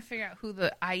 I'm trying to figure out who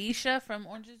the Aisha from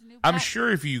Orange is the New Black. I'm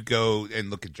sure if you go and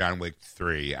look at John Wick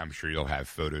 3, I'm sure you'll have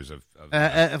photos of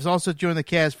I've also joined the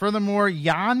cast. Furthermore,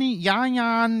 Yan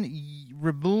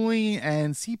Rabuli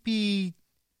and CP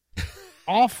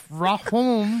Off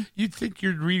Rahom. You'd think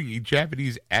you're reading a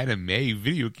Japanese anime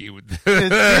video game with this.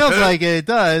 It feels like it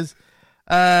does.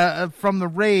 From the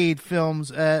Raid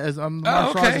films, as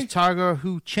martial artist Tiger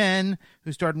Hu Chen,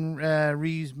 who starred in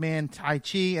Reeves Man Tai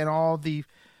Chi, and all the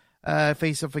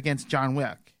face off against John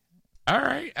Wick. All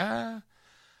right.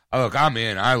 Look, I'm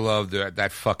in. I love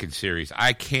that fucking series.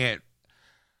 I can't.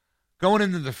 Going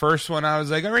into the first one, I was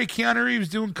like, all right, Keanu Reeves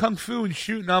doing kung fu and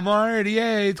shooting. I'm already,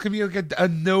 it's going to be like a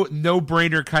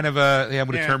no-brainer kind of I'm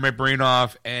going to turn my brain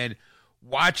off. And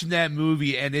watching that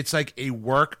movie, and it's like a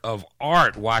work of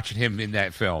art watching him in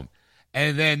that film.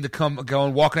 And then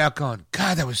walking out going,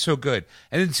 God, that was so good.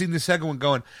 And then seeing the second one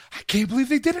going, I can't believe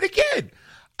they did it again.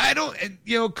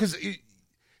 Because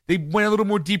they went a little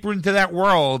more deeper into that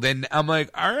world. And I'm like,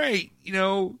 all right,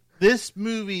 This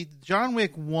movie, John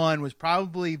Wick 1, was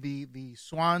probably the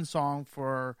swan song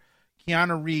for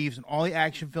Keanu Reeves and all the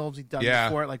action films he'd done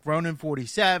before, like Ronin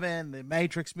 47, the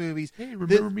Matrix movies. Hey,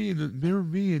 remember me in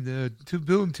the Two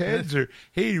Bill and Ted's? Or,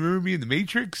 hey, remember me in the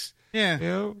Matrix?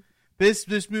 Yeah.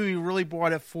 This movie really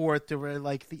brought it forth to where,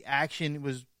 like, the action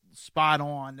was spot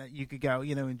on that you could go,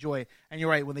 enjoy it. And you're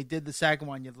right, when they did the second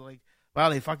one, you're like, wow,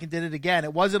 they fucking did it again.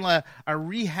 It wasn't a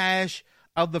rehash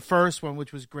of the first one,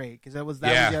 which was great, because that was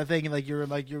the other thing. You're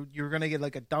gonna get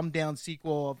like a dumbed down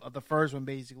sequel of the first one,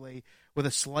 basically with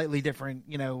a slightly different,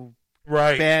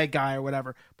 bad guy or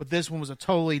whatever. But this one was a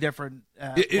totally different.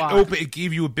 It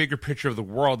gave you a bigger picture of the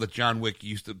world that John Wick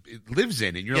lives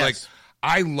in, and you're like,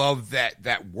 I love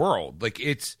that world. Like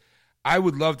I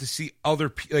would love to see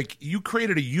other like you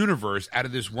created a universe out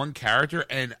of this one character,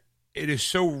 and it is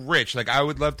so rich. Like I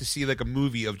would love to see like a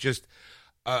movie of just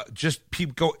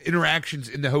people interactions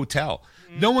in the hotel.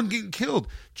 No one getting killed.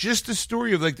 Just the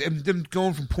story of like them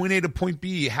going from point A to point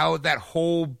B, how that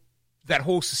whole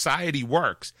society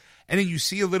works. And then you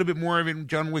see a little bit more of it in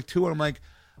John Wick 2, and I'm like,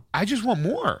 I just want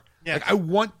more. Yes. Like I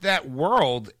want that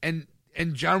world, and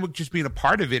John Wick just being a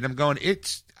part of it. And I'm going,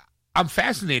 I'm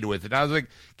fascinated with it. I was like,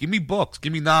 give me books,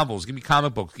 give me novels, give me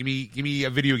comic books, give me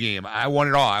a video game. I want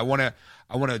it all. I want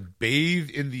to bathe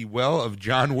in the well of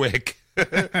John Wick.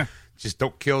 Just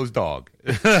don't kill his dog.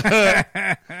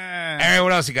 Aaron,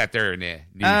 what else you got there in there?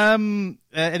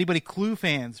 Anybody Clue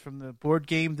fans from the board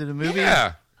game to the movie?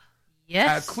 Yeah.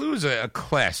 Yes. Clue's a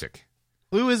classic.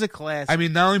 Clue is a classic. I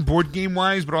mean, not only board game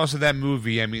wise, but also that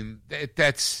movie. I mean,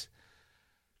 it's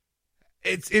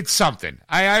something.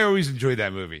 I always enjoyed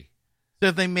that movie. So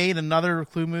if they made another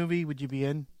Clue movie, would you be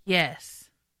in? Yes.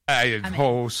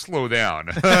 Slow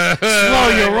down. Slow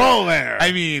your roll there.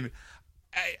 I mean,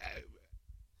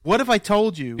 what if I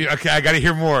told you? Okay, I got to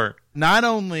hear more. Not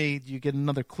only do you get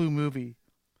another Clue movie,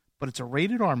 but it's a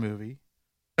rated R movie.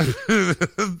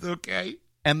 Okay.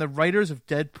 And the writers of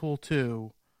Deadpool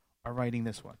 2 are writing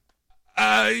this one.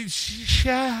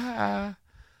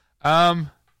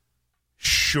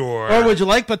 Sure. Or would you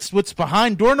like what's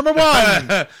behind door number 1?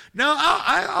 No,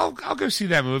 I'll go see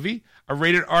that movie. A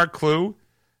rated R Clue.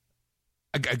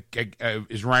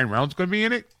 Is Ryan Reynolds going to be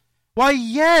in it? Why,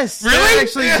 yes. Really?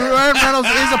 Actually, Ryan Reynolds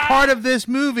is a part of this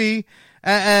movie.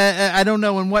 I don't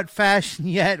know in what fashion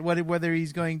yet, whether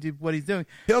he's going to, what he's doing.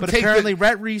 But apparently,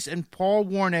 Rhett Reese and Paul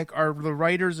Warnick are the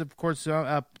writers, of course,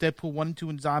 Deadpool 1 and 2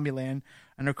 and Zombieland,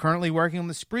 and are currently working on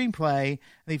the screenplay.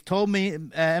 They've told me,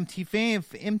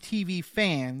 MTV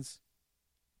fans,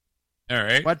 all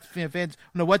right,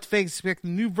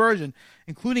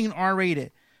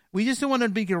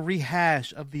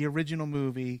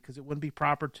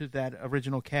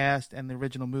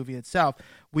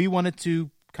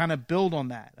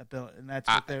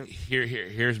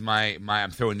 Here's my.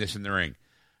 I'm throwing this in the ring.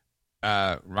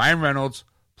 Ryan Reynolds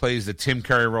plays the Tim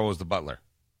Curry role as the butler.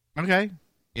 Okay.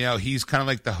 He's kind of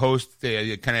like the host,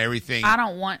 kind of everything. I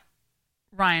don't want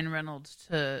Ryan Reynolds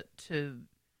to.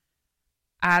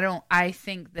 I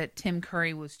think that Tim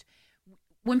Curry was.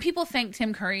 When people think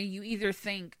Tim Curry, you either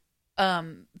think.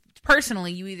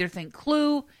 Personally, you either think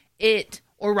Clue, It,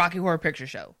 or Rocky Horror Picture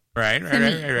Show. Right.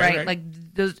 Like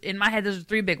those in my head, those are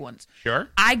three big ones. Sure.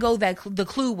 I go the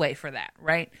Clue way for that.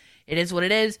 Right. It is what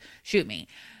it is. Shoot me.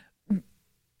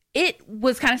 It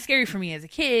was kind of scary for me as a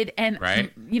kid, and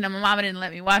my mama didn't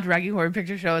let me watch Rocky Horror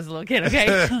Picture Show as a little kid. Okay,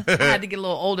 I had to get a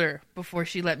little older before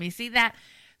she let me see that.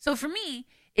 So for me,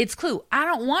 it's Clue. I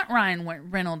don't want Ryan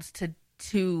Reynolds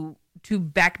to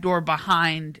backdoor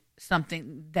behind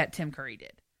something that Tim Curry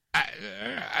did.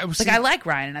 I was Like, I like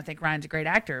Ryan, and I think Ryan's a great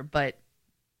actor, but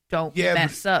don't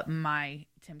mess up my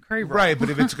Tim Curry role. right. But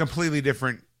if it's a completely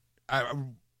different,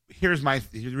 here's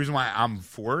the reason why I'm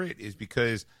for it is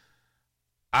because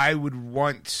I would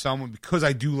want someone, because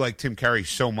I do like Tim Curry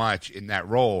so much in that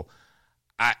role.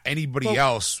 Anybody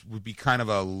else would be kind of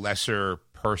a lesser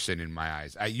person in my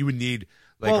eyes. You would need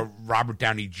like a Robert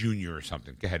Downey Jr. or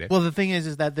something. Go ahead. Well, the thing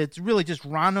is that it's really just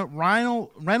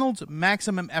Reynolds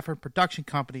Maximum Effort Production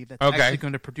Company that's actually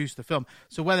going to produce the film.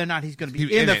 So whether or not he's going to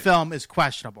be in the film is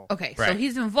questionable. Okay, right. So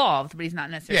he's involved, but he's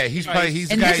not necessarily. Yeah, he's probably he's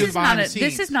the and guy.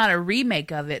 this is not a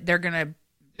remake of it. They're gonna.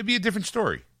 It'd be a different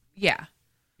story. Yeah.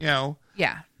 You know.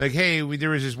 Yeah. Like, hey, there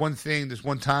was this one thing, this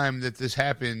one time that this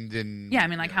happened, and yeah, I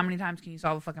mean, like, how many times can you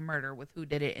solve a fucking murder with who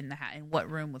did it in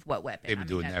what room with what weapon? They've been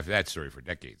doing that story for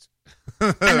decades.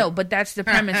 I know, but that's the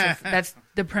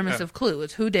premise of Clue.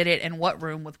 Is who did it and what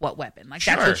room with what weapon. Like,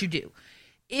 that's what you do.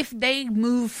 If they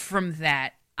move from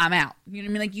that, I'm out. You know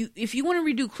what I mean? Like, if you want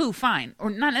to redo Clue, fine, or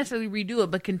not necessarily redo it,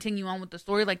 but continue on with the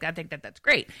story. Like, I think that's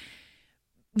great.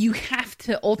 You have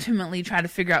to ultimately try to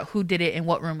figure out who did it and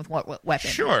what room with what weapon.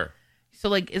 Sure. So,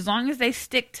 like, as long as they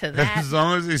stick to that. As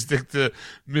long as they stick to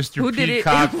Mr. Who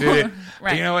Peacock did it.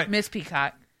 Right. You know what? Miss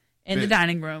Peacock in the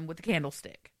dining room with the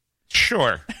candlestick.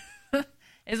 Sure.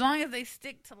 As long as they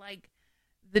stick to, like,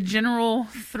 the general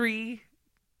 3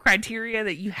 criteria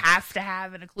that you have to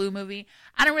have in a Clue movie.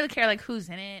 I don't really care, like, who's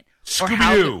in it.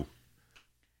 Scooby-Doo.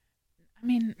 I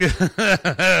mean.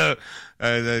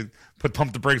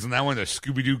 Pump the brakes on that one. The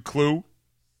Scooby-Doo Clue.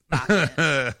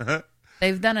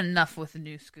 They've done enough with the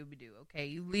new Scooby-Doo, okay?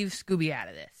 You leave Scooby out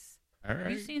of this. All right.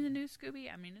 Have you seen the new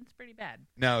Scooby? I mean, it's pretty bad.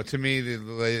 No, to me,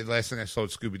 the last thing I saw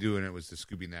Scooby-Doo in it was the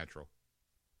Scooby Natural.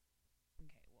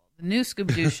 Okay, well, the new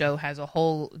Scooby-Doo show has a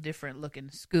whole different looking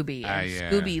Scooby, and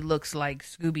Scooby looks like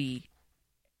Scooby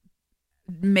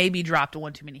maybe dropped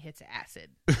one too many hits of acid.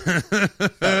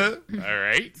 All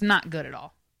right. It's not good at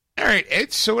all. All right,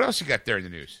 Ed, so what else you got there in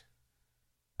the news?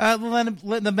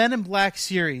 The Men in Black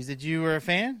series. Did you were a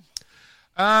fan?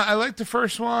 I liked the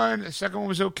first one. The second one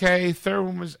was okay. Third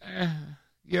one was,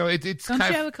 you know, it's. Don't you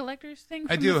have a collector's thing?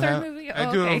 From I do the third have. movie? I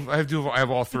Oh, do. okay. I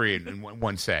have all 3 in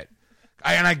one set.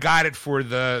 I got it for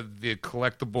the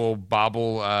collectible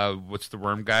bauble. What's the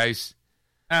worm guys?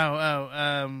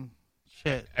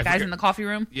 Shit. Guys in the coffee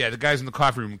room. Yeah, the guys in the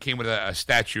coffee room came with a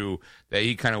statue that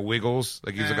he kind of wiggles,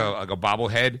 like he's like a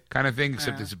bobblehead kind of thing,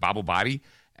 except it's a bobble body.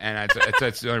 And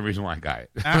that's the only reason why I got it.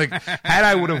 Like, had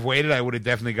I would have waited, I would have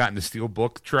definitely gotten the steel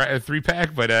book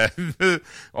 3-pack. But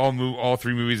all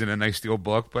 3 movies in a nice steel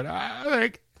book. But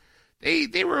like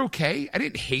they were okay. I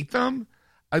didn't hate them.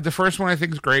 The first one I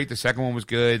think is great. The second one was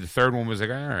good. The third one was like,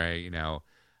 all right, you know.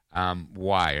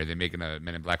 Why are they making a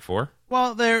Men in Black 4?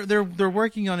 Well, they're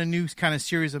working on a new kind of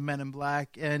series of Men in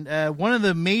Black, and one of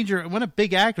the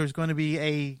big actors is going to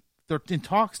be they're in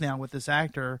talks now with this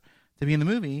actor to be in the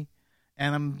movie.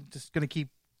 And I'm just going to keep,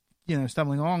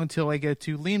 stumbling along until I get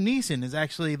to Liam Neeson is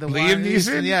actually the Liam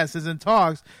Neeson? Yes, is in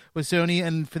talks with Sony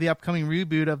and for the upcoming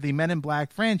reboot of the Men in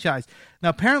Black franchise. Now,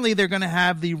 apparently, they're going to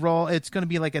have the role. It's going to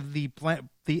be like the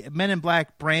Men in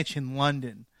Black branch in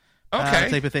London.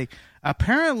 Type of thing.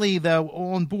 Apparently, though,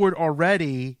 on board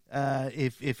already,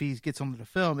 if he gets onto the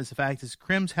film, is the fact is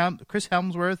Chris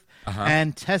Hemsworth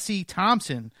and Tessie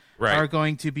Thompson are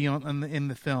going to be in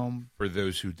the film. For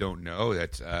those who don't know,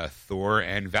 that's Thor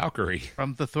and Valkyrie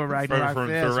from the Thor Ragnarok, from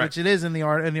which it is in the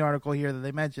article here that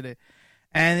they mentioned it,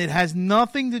 and it has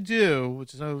nothing to do.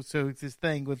 So it's this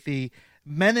thing with the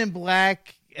Men in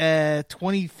Black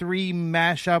 23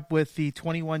 mashup with the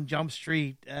 21 Jump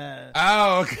Street.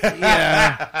 Okay.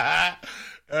 Yeah.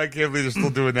 I can't believe they're still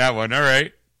doing that one. All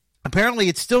right. Apparently,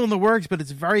 it's still in the works, but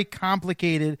it's very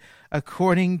complicated,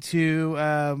 according to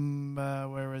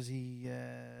where was he?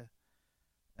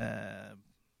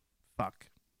 Fuck.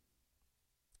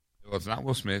 Well, it's not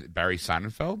Will Smith. Barry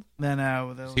Sonnenfeld.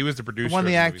 No. He was the producer. One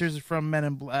of the actors from Men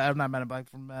in Black, not Men in Black,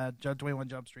 from 21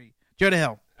 Jump Street. Jonah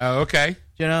Hill. Oh, okay.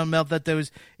 Jonah Hill that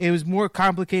it was more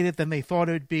complicated than they thought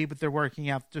it would be, but they're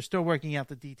still working out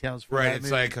the details for right. that It's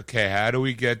movie. like, okay, how do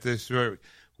we get this?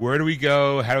 Where do we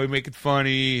go? How do we make it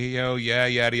funny? Yada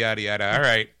yada yada. All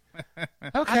right. Okay.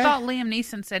 I thought Liam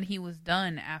Neeson said he was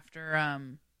done after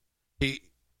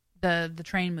the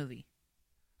train movie.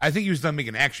 I think he was done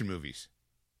making action movies.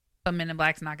 But Men in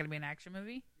Black's not going to be an action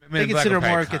movie? They consider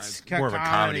more of a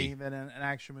comedy than an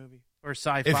action movie or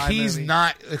sci-fi. If he's movie.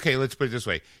 not okay, let's put it this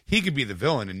way: he could be the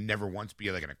villain and never once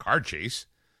be like in a car chase.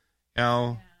 You know,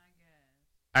 Yeah,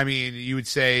 I guess. I mean, you would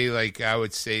say I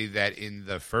would say that in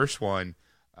the first one,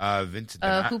 Vincent.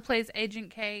 Who plays Agent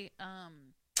K?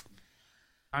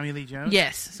 Tommy Lee Jones.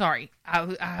 Yes, sorry,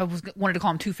 I wanted to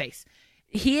call him Two-Face.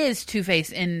 He is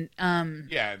Two-Face in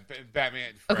Yeah,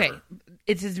 Batman. Okay, Forever.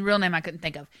 it's his real name I couldn't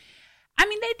think of. I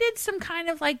mean, they did some kind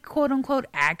of like quote unquote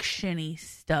action-y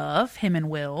stuff. Him and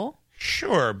Will.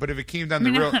 Sure, but if it came down I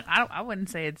mean, to real, I wouldn't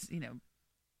say it's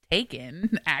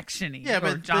Taken action-y. Yeah, or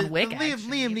but John Wick. Liam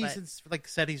action-y, Neeson's like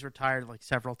said he's retired like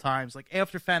several times. Like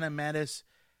after Phantom Menace,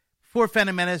 before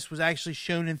Phantom Menace was actually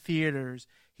shown in theaters,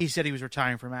 he said he was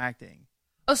retiring from acting.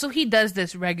 Oh, so he does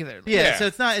this regularly. Yeah, Yeah. so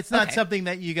it's not Okay. something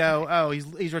that you go, oh,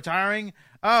 he's retiring.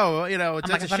 Oh, it's I'm like,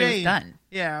 that's I a thought he was shame. done.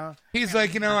 Yeah, he's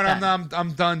like, you know what,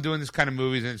 I'm done doing this kind of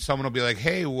movies, and someone will be like,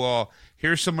 hey, well,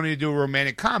 here's somebody to do a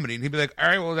romantic comedy, and he'd be like, all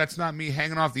right, well, that's not me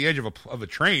hanging off the edge of a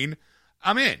train.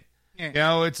 I'm in. Yeah. You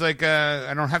know, it's like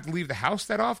I don't have to leave the house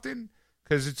that often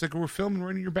because it's like we're filming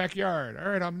right in your backyard. All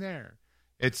right, I'm there.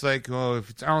 It's like, well,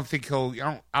 I don't think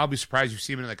I'll be surprised you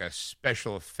see him in like a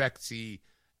special effectsy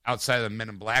outside of the Men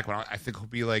in Black one. I think he'll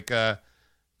be like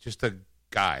just a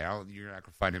guy. You're not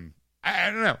gonna find him. I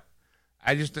don't know.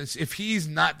 I just, if he's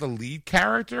not the lead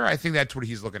character, I think that's what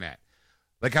he's looking at.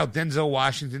 Like how Denzel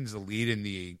Washington's the lead in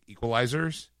the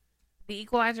Equalizers. The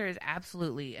Equalizer is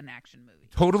absolutely an action movie.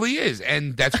 Totally is,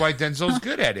 and that's why Denzel's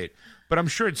good at it. But I'm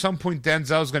sure at some point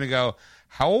Denzel's going to go,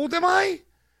 how old am I?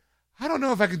 I don't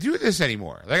know if I can do this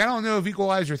anymore. Like, I don't know if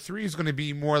Equalizer 3 is going to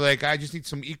be more like, I just need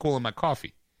some equal in my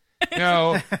coffee. You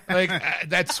know, like,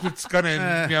 that's what's going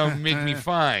to, make me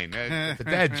fine. The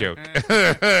dad joke.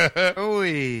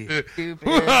 Oy.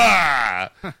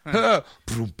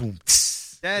 Boom, boom,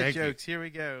 tss. Dad Thank you. jokes. Here we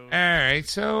go. All right,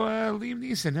 so Liam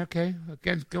Neeson, okay,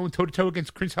 going toe to toe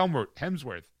against Chris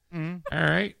Hemsworth. Mm-hmm. All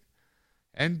right,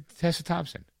 and Tessa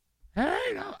Thompson. All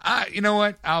right, you know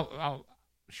what? I'll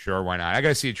sure, why not? I got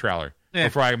to see a trailer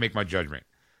before I make my judgment.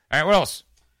 All right, what else?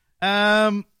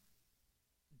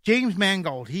 James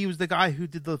Mangold. He was the guy who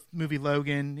did the movie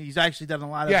Logan. He's actually done a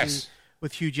lot of Yes.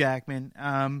 with Hugh Jackman.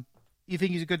 You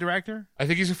think he's a good director? I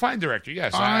think he's a fine director.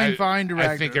 Yes, Fine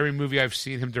director. I think every movie I've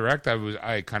seen him direct,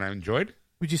 I kind of enjoyed.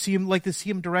 Would you like to see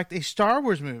him direct a Star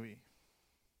Wars movie?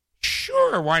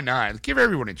 Sure, why not? Give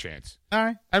everyone a chance. All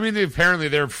right. I mean, apparently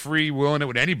they're free willing it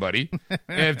with anybody. And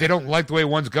if they don't like the way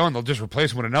one's going, they'll just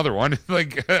replace him with another one.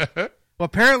 Like, Well,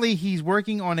 apparently he's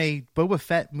working on a Boba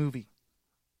Fett movie.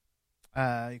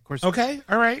 Of course. okay,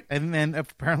 all right. And then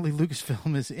apparently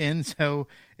Lucasfilm is in, so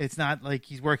it's not like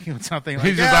he's working on something like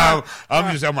He's just, that.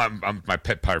 I'm just on my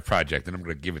pet project, and I'm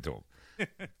going to give it to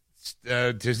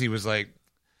him. Disney was like,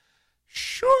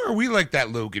 sure, we like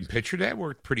that Logan picture. That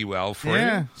worked pretty well for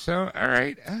Yeah. you. So, all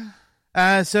right.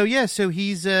 So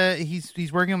he's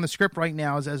working on the script right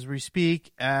now as we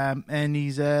speak, and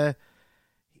he's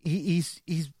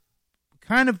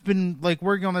kind of been like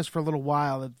working on this for a little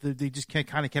while. They just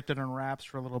kind of kept it on wraps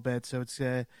for a little bit. So it's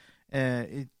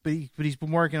but he's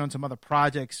been working on some other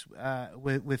projects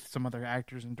with some other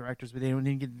actors and directors, but they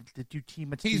didn't get to do too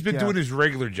much. He's been doing his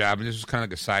regular job, and this was kind of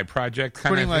like a side project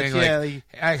kind Pretty of thing. much, yeah, Like,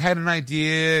 I had an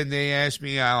idea, and they asked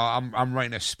me, I'm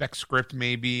writing a spec script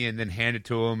maybe, and then hand it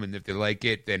to them, and if they like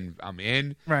it, then I'm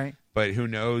in. right. But who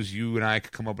knows? You and I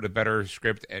could come up with a better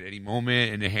script at any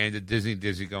moment, and then hand it to Disney.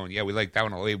 Disney going, yeah, we like that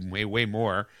one way, way, way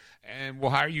more, and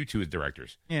we'll hire you two as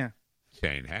directors. Yeah. It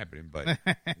ain't happening, but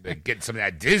they get some of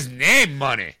that Disney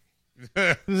money.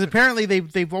 Because apparently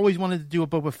they've always wanted to do a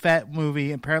Boba Fett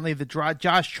movie. Apparently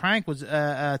Josh Trank was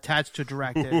attached to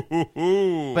direct it,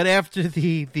 but after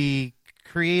the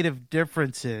creative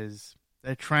differences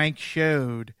that Trank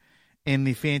showed in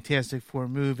the Fantastic Four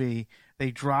movie,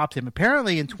 they dropped him.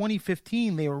 Apparently in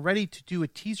 2015 they were ready to do a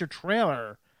teaser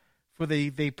trailer for they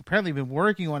apparently been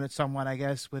working on it somewhat, I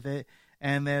guess, with it.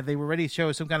 And they were ready to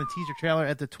show some kind of teaser trailer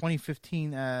at the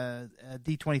 2015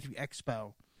 D23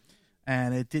 Expo,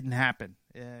 and it didn't happen.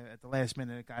 At the last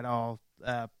minute, it got all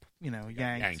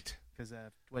yanked because of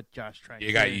what Josh Trank.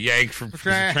 You got did. yanked from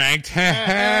Tranked.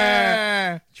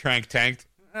 Trank tanked.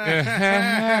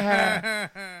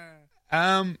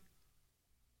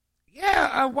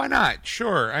 Yeah, why not?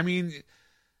 Sure. I mean,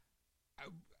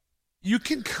 you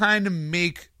can kind of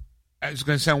make. It's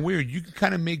going to sound weird. You can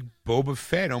kind of make Boba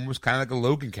Fett almost kind of like a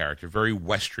Logan character, very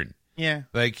Western. Yeah.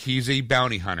 Like he's a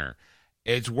bounty hunter.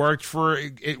 It worked for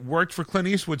Clint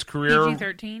Eastwood's career.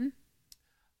 PG-13?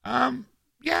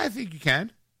 Yeah, I think you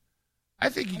can. I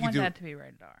think you I can want do that to be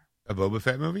rated R. a Boba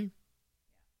Fett movie.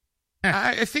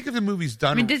 I think if the movie's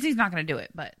done, I mean, Disney's not going to do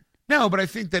it, but no, but I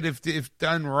think that if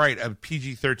done right, a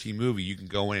PG-13 movie, you can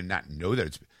go in and not know that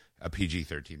it's a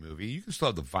PG-13 movie. You can still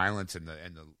have the violence and the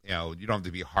you don't have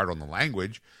to be hard on the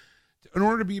language. In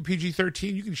order to be a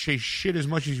PG-13, you can say shit as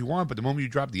much as you want, but the moment you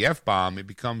drop the F-bomb, it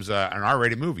becomes an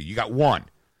R-rated movie. You got one.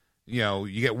 You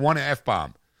get one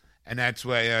F-bomb. and that's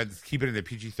why keep it in the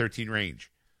PG-13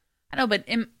 range. I know, but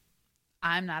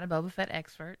I'm not a Boba Fett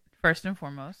expert, first and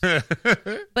foremost.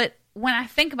 But when I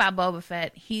think about Boba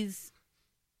Fett, he's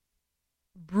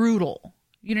brutal.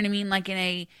 You know what I mean? Like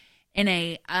in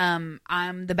a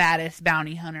I'm the baddest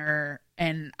bounty hunter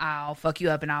and I'll fuck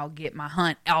you up and I'll get my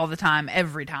hunt all the time,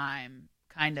 every time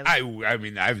kind of. I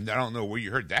mean, I don't know where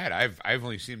you heard that. I've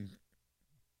only seen,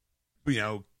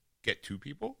 get 2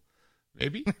 people,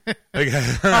 maybe. Like,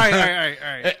 all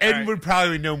right. Ed would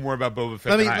probably know more about Boba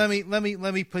Fett.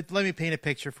 Let me paint a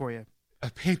picture for you.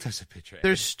 Paint us a picture. Ed.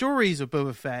 There's stories of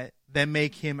Boba Fett that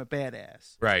make him a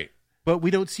badass, right? But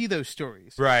we don't see those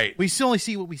stories, right? We still only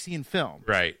see what we see in film,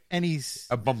 right? And he's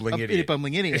a bumbling idiot.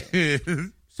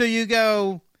 So you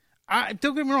go.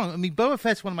 Don't get me wrong. I mean, Boba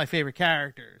Fett's one of my favorite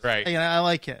characters. Right. I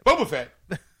like him. Boba Fett.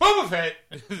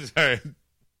 Sorry.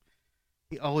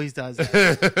 He always does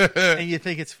it. And you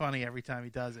think it's funny every time he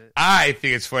does it. I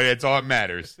think it's funny. That's all that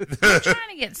matters. I'm trying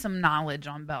to get some knowledge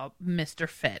about Mr.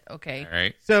 Fett, okay? All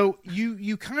right. So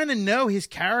you kind of know his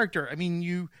character. I mean,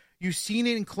 you've seen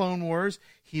it in Clone Wars.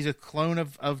 He's a clone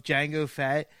of Jango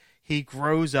Fett. He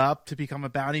grows up to become a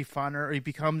bounty hunter. He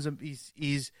becomes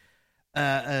he's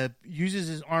uses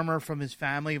his armor from his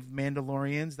family of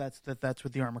Mandalorians. That's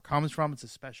what the armor comes from. It's a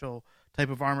special type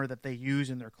of armor that they use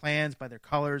in their clans by their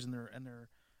colors and their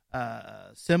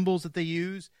symbols that they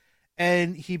use.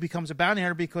 And he becomes a bounty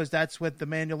hunter because that's what the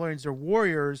Mandalorians are,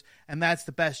 warriors, and that's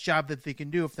the best job that they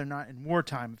can do if they're not in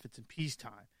wartime, if it's in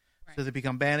peacetime. Right. So they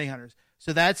become bounty hunters.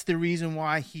 So that's the reason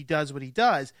why he does what he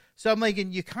does. So I'm like,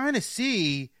 and you kind of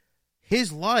see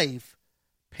his life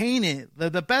painted.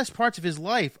 The best parts of his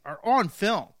life are on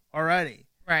film already.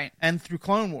 Right. And through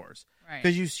Clone Wars. Right.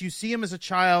 Because you see him as a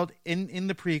child in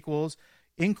the prequels.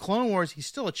 In Clone Wars, he's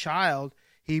still a child.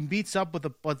 He meets up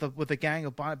with a gang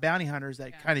of bounty hunters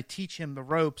that kind of teach him the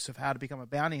ropes of how to become a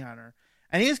bounty hunter.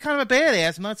 And he is kind of a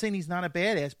badass. I'm not saying he's not a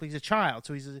badass, but he's a child.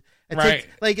 So he's right.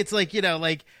 It's like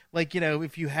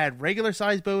if you had regular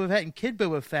sized Boba Fett and kid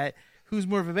Boba Fett, who's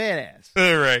more of a badass?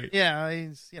 Right. Yeah,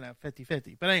 he's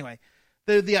 50-50. But anyway,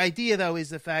 the idea though is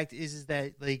the fact is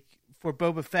that like for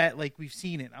Boba Fett, like we've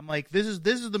seen it. I'm like, this is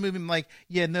the movie. I'm like,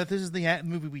 yeah, no, this is the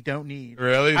movie we don't need.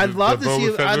 Really? I'd love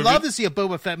to see a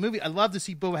Boba Fett movie. I'd love to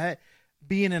see Boba Fett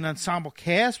be in an ensemble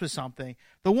cast with something.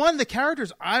 The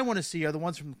characters I want to see are the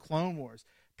ones from Clone Wars.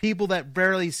 People that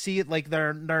barely see it, like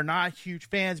they're not huge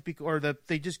fans, or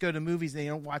they just go to movies and they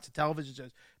don't watch the television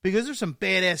shows, because there's some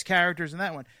badass characters in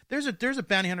that one. There's a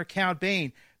bounty hunter, Count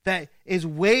Bane, that is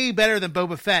way better than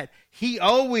Boba Fett.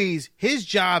 His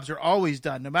jobs are always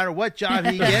done, no matter what job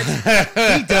he gets.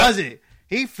 He does it.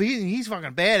 He's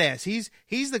fucking badass.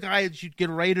 He's the guy that should get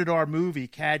a rated R movie.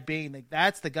 Cad Bane, like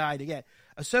that's the guy to get.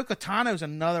 Ahsoka Tano's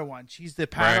another one. She's the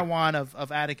Padawan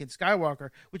of Anakin Skywalker,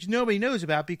 which nobody knows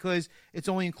about because it's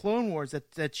only in Clone Wars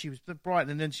that she was brought,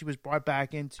 and then she was brought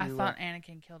back into. I thought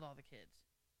Anakin killed all the kids.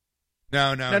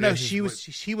 No.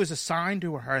 She was assigned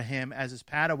to him as his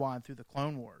Padawan through the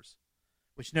Clone Wars,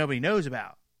 which nobody knows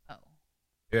about. Oh.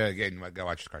 Yeah, again, go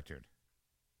watch the cartoon.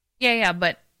 Yeah,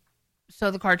 but so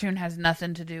the cartoon has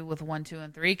nothing to do with 1, 2,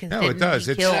 and 3 because it does.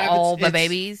 He kill all the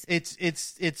babies. It's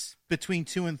between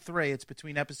 2 and 3. It's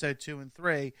between episode 2 and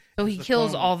 3. So he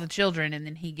kills all the children, and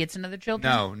then he gets another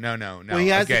children. No. Well, he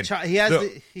has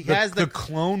the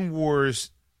Clone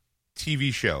Wars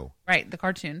TV show. Right, the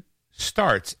cartoon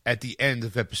starts at the end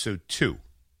of episode 2.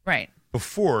 Right.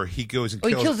 Before he goes and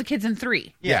he kills the kids in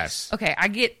 3. Yes. Okay, I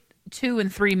get 2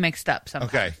 and 3 mixed up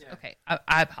sometimes. Okay. Yeah. Okay.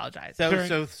 I apologize.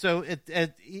 So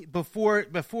before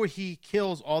he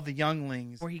kills all the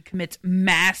younglings, before he commits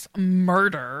mass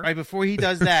murder, right? Before he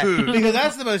does that, because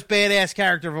that's the most badass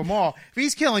character of them all. If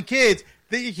he's killing kids,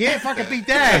 then you can't fucking beat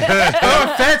that.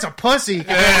 Boba Fett's a pussy.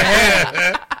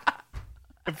 Because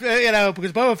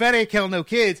Boba Fett ain't killing no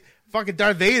kids. Fucking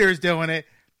Darth Vader's doing it.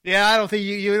 Yeah, I don't think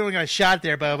you don't got a shot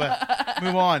there, Boba.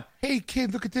 Move on. Hey,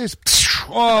 kid, look at this.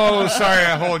 Oh, sorry,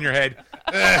 a hole in your head.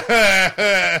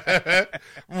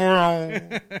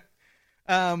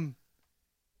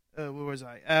 Where was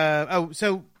I?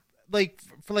 So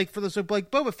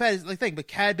Boba Fett is like thing, but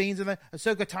Cad Bane's in the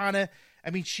Ahsoka Tano. I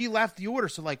mean, she left the Order,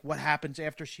 so like, what happens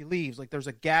after she leaves? Like, there's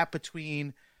a gap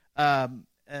between the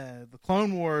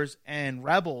Clone Wars and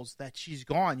Rebels that she's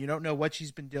gone. You don't know what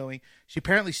she's been doing. She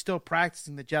apparently still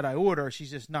practicing the Jedi Order.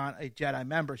 She's just not a Jedi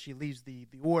member. She leaves the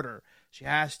Order. She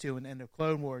has to in the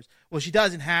Clone Wars. Well, she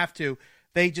doesn't have to.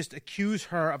 They just accuse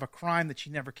her of a crime that she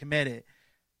never committed.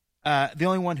 The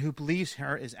only one who believes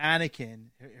her is Anakin,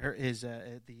 her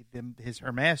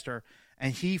master,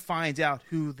 and he finds out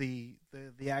who the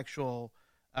actual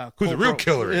who the real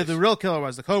killer is. The real killer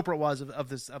was, the culprit was of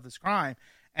this crime.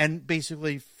 and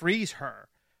basically frees her.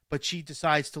 But she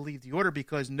decides to leave the order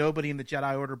because nobody in the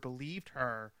Jedi Order believed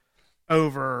her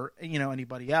over,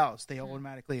 anybody else. They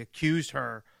automatically accused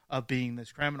her of being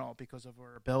this criminal because of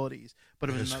her abilities. But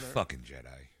it was another fucking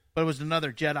Jedi. But it was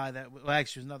another Jedi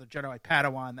actually was another Jedi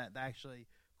Padawan that actually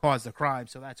caused the crime.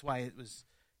 So that's why it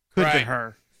could have been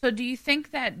her. So do you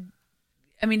think that?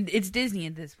 I mean, it's Disney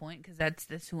at this point because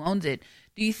that's who owns it.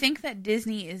 Do you think that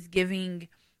Disney is giving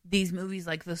these movies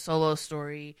like the Solo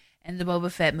story and the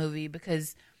Boba Fett movie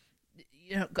because,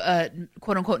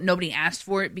 quote unquote, nobody asked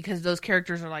for it because those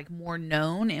characters are like more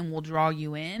known and will draw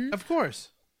you in? Of course.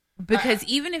 Because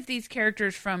even if these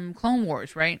characters from Clone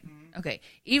Wars, right? Mm-hmm. Okay.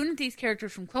 Even if these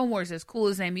characters from Clone Wars, as cool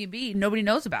as they may be, nobody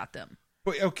knows about them.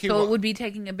 But, okay, so it would be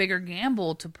taking a bigger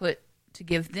gamble to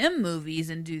give them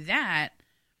movies and do that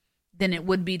than it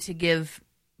would be to give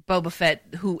Boba Fett,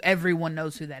 who everyone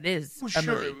knows who that is. Well,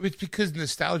 sure. Movie. It's because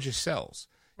nostalgia sells.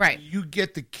 Right. You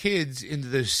get the kids into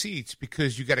those seats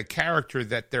because you got a character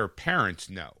that their parents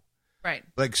know. Right.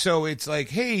 Like, so it's like,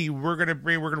 hey,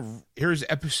 here's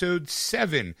episode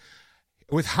 7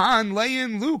 with Han, Leia,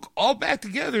 and Luke all back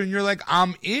together. And you're like,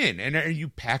 I'm in. And you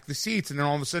pack the seats. And then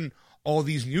all of a sudden, all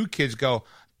these new kids go,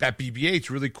 that BB-8's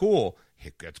really cool.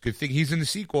 That's a good thing he's in the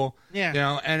sequel.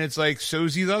 Yeah. And it's like,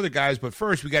 so's these other guys. But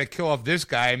first, we got to kill off this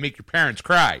guy and make your parents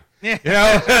cry.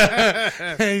 Yeah.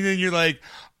 And then you're like,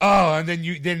 oh, and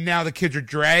then now the kids are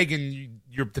dragging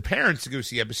the parents to go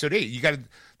see episode 8.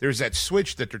 There's that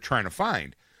switch that they're trying to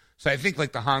find. So I think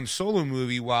like the Han Solo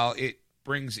movie, while it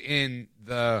brings in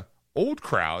the old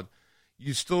crowd,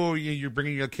 you're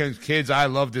bringing your kids. I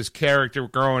love this character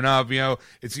growing up.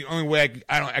 It's the only way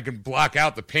I can block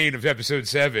out the pain of episode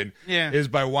 7 is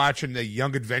by watching the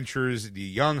young adventures, the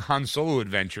young Han Solo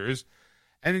adventures.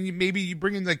 And then maybe you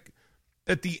bring in like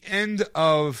at the end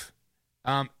of,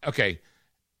 okay,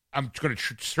 I'm going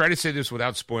to try to say this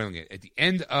without spoiling it. At the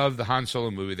end of the Han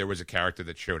Solo movie, there was a character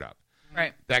that showed up.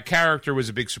 Right. That character was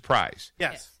a big surprise.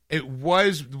 Yes. It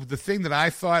was the thing that I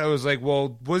thought. I was like,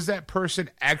 well, was that person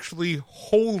actually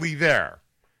wholly there?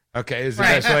 Okay, is the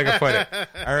best way I can put it.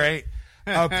 All right.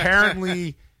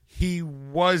 Apparently, he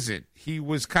wasn't. He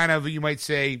was kind of, you might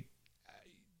say,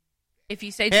 if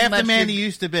you say too half much, the man he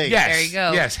used to be. Yes, there you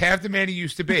go. Yes, half the man he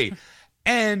used to be,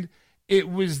 and it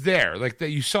was there, like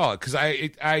that. You saw it because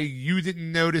you didn't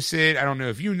notice it. I don't know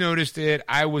if you noticed it.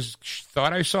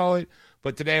 Thought I saw it.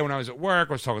 But today when I was at work,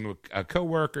 I was talking to a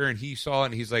coworker, and he saw it,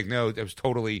 and he's like, no, that was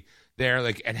totally there.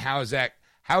 Like, and how is that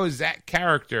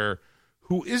character,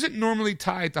 who isn't normally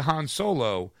tied to Han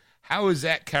Solo, how is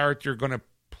that character going to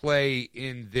play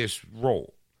in this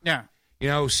role? Yeah.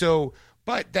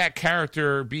 But that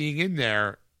character being in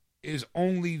there is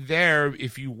only there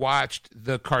if you watched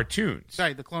the cartoons.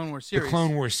 Right, the Clone Wars series. The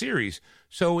Clone Wars series.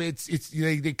 So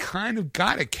they kind of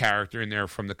got a character in there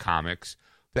from the comics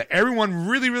that everyone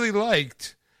really, really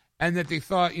liked, and that they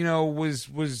thought, was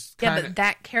kind of... Yeah, but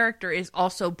that character is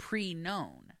also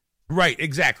pre-known. Right,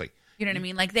 exactly. You know what I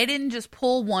mean? Like, they didn't just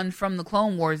pull one from the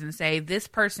Clone Wars and say, this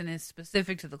person is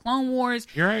specific to the Clone Wars.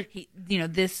 You're right.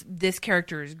 This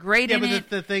character is great in it.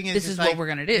 The thing is, this is like, what we're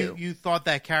going to do. You thought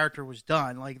that character was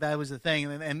done. Like, that was the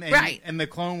thing. And right. And the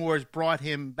Clone Wars brought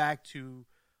him back to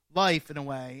life in a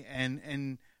way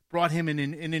and brought him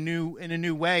in a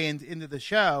new way into the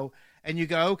show. And you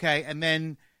go, okay, and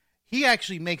then he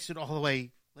actually makes it all the way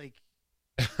like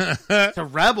to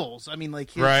Rebels. I mean,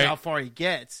 like, here's right. how far he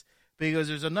gets, because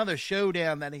there's another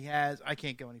showdown that he has. I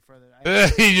can't go any further.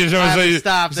 He just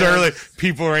stop.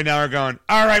 People right now are going,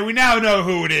 all right, we now know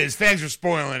who it is. Thanks for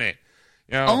spoiling it.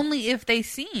 Only if they've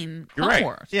seen Clone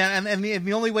Wars. Yeah, and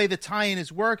the only way the tie-in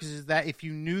works is that if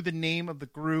you knew the name of the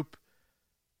group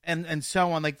and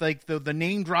so on, like the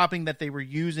name dropping that they were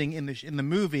using in the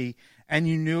movie, and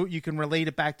you can relate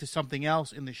it back to something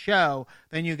else in the show,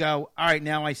 then you go, all right,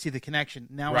 now I see the connection.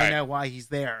 Now right. I know why he's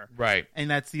there. Right. And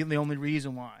that's the only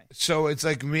reason why. So it's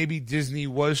like maybe Disney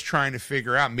was trying to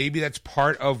figure out, maybe that's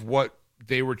part of what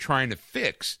they were trying to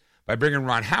fix by bringing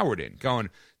Ron Howard in, going,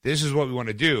 this is what we want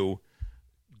to do,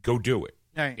 go do it.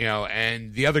 Right.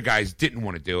 And the other guys didn't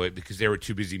want to do it because they were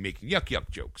too busy making yuck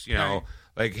jokes, Right.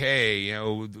 Like, hey,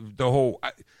 the whole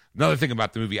another thing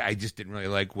about the movie I just didn't really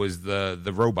like was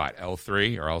the robot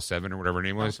L3 or L7 or whatever her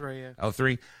name was. L3, yeah.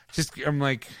 L3. Just I'm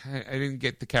like, I didn't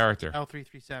get the character.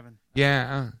 L337.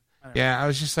 Yeah. I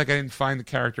was just like, I didn't find the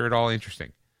character at all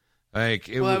interesting.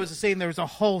 Like, I was saying there was a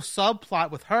whole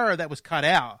subplot with her that was cut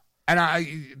out. And as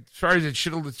far as they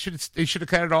should have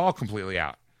cut it all completely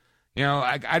out.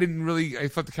 I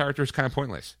thought the character was kind of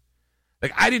pointless.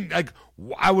 Like, I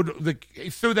would like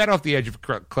throw that off the edge of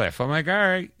a cliff. I'm like, all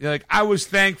right. Like, I was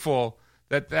thankful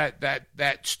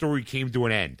that story came to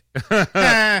an end.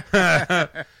 Because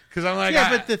I'm like,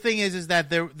 but the thing is that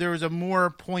there was a more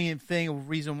poignant thing, a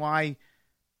reason why.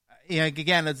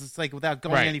 Again, it's like without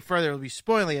going any further, it'll be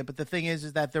spoiling it. But the thing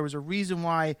is that there was a reason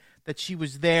why that she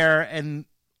was there and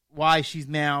why she's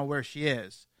now where she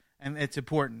is, and it's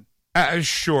important.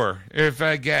 Sure. If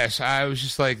I guess I was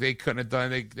just like they couldn't have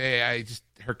done.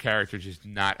 Her character just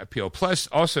not appeal. Plus,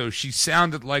 also she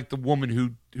sounded like the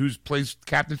woman who's plays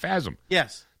Captain Phasm.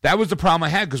 Yes, that was the problem I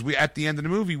had because we at the end of the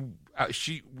movie,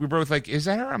 we were both like, "Is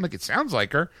that her?" I'm like, "It sounds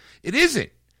like her." It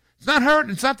isn't. It's not her.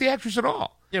 It's not the actress at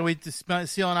all. Yeah,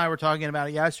 Seal and I were talking about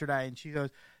it yesterday, and she goes,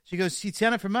 she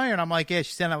sounded familiar, and I'm like, yeah,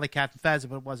 she sounded like Captain Phasm,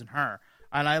 but it wasn't her.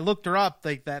 And I looked her up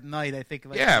like that night. I think.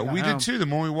 We did too. The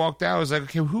moment we walked out, I was like,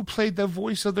 okay, who played the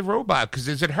voice of the robot? Because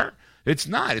is it her? It's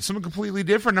not. It's someone completely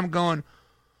different. I'm going.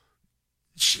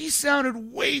 She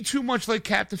sounded way too much like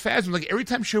Captain Phasm. Like every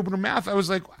time she opened her mouth, I was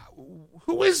like,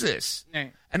 who is this?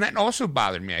 Right. And that also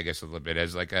bothered me, I guess, a little bit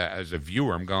as a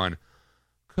viewer. I'm going.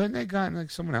 Couldn't they gotten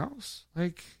like someone else,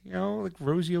 like like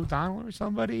Rosie O'Donnell or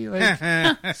somebody,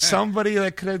 like somebody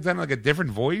that could have done like a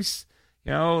different voice,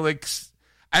 like.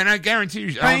 And I guarantee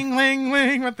you, ling ling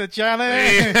ling with the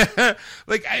jelly,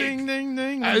 like ding ding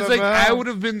ding. I was like, I would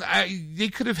have been. They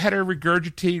could have had her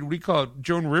regurgitate what do you call it,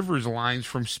 Joan Rivers lines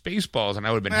from Spaceballs, and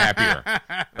I would have been happier.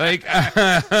 Like,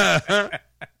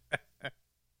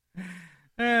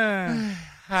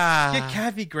 get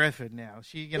Kathy Griffin now.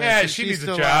 She needs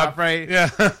a job, right?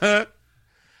 Yeah.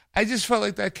 I just felt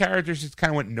like that character just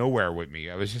kind of went nowhere with me.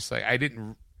 I was just like, I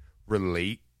didn't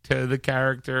relate to the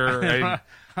character.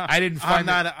 I didn't find.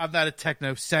 I'm not a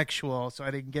technosexual, so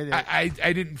I didn't get it. I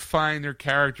didn't find their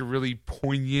character really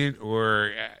poignant,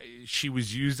 or she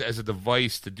was used as a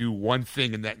device to do one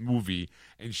thing in that movie,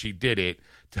 and she did it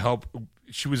to help.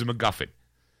 She was a MacGuffin.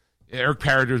 Her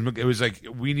character was. It was like,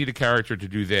 we need a character to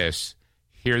do this.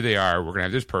 Here they are. We're gonna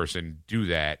have this person do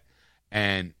that,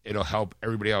 and it'll help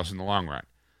everybody else in the long run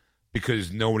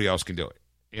because nobody else can do it.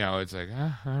 It's like,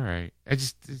 all right. It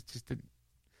just didn't.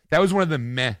 That was one of the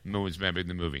meh moments in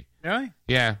the movie. Really?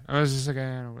 Yeah. I was just like, I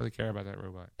don't really care about that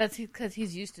robot. That's because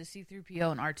he's used to C-3PO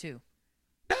and R2.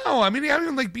 No, I mean, I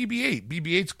don't like BB-8.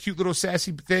 BB-8's a cute little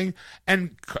sassy thing.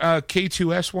 And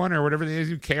K2S1 or whatever it is,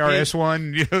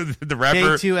 KRS1, the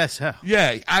rapper. K2SO.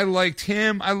 Yeah, I liked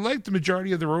him. I liked the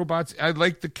majority of the robots. I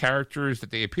liked the characters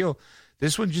that they appeal.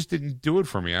 This one just didn't do it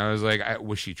for me. I was like,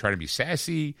 was she trying to be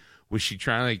sassy? Was she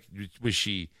trying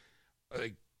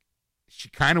she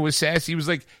kind of was sassy. He was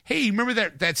like, hey, remember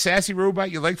that sassy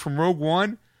robot you liked from Rogue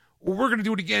One? Well, we're going to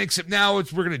do it again, except now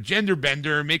we're going to gender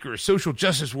bender and make her a social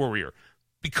justice warrior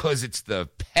because it's the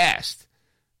past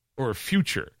or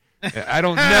future. I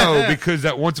don't know, because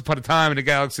that once upon a time in a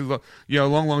galaxy,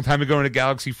 long time ago in a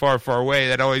galaxy far, far away,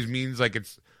 that always means like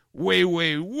it's way,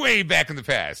 way, way back in the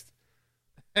past.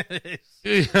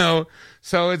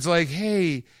 So it's like,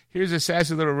 hey, here's a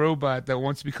sassy little robot that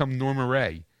wants to become Norma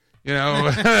Ray.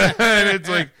 And it's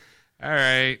like, all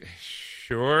right,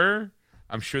 sure.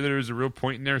 I'm sure there was a real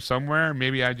point in there somewhere.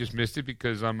 Maybe I just missed it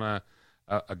because I'm a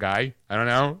guy. I don't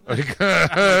know. Like,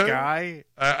 I'm a guy.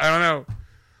 I don't know.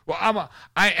 Well,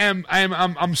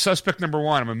 I'm suspect number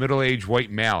one. I'm a middle-aged white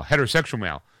male, heterosexual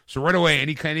male. So right away,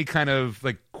 any kind of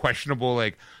like questionable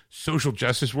like social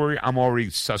justice warrior, I'm already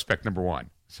suspect number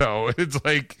one. So it's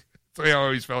like, that's the way I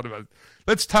always felt about it.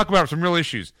 Let's talk about some real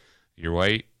issues. You're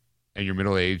white. And you're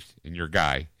middle-aged, and you're a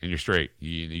guy, and you're straight,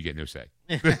 you get no say.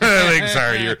 Like,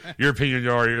 sorry, your opinion is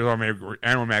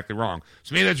automatically wrong.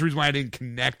 So maybe that's the reason why I didn't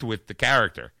connect with the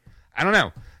character. I don't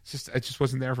know. It just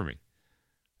wasn't there for me.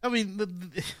 I mean,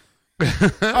 the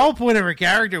whole point of her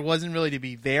character wasn't really to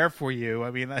be there for you.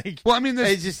 I mean,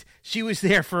 it's just she was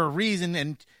there for a reason,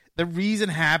 and the reason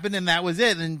happened, and that was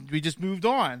it, and we just moved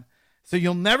on. So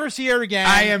you'll never see her again.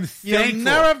 I am thankful. You'll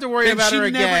never have to worry about her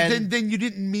again. Then you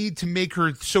didn't need to make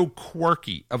her so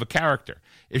quirky of a character.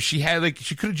 If she had,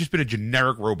 she could have just been a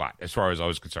generic robot, as far as I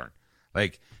was concerned.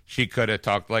 Like, she could have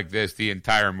talked like this the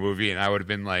entire movie, and I would have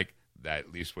been like, that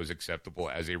at least was acceptable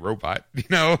as a robot,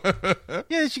 Yeah,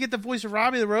 they should get the voice of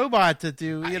Robbie the robot to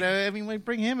do,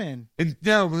 bring him in. And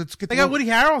no, let's get. They got Woody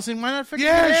Harrelson. Why not fix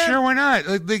Yeah, that? sure, why not?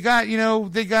 Like, they got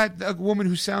a woman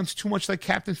who sounds too much like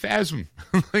Captain Phasm.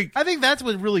 I think that's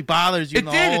what really bothers you.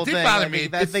 It did bother me.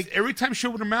 Every time she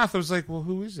opened her mouth, I was like, well,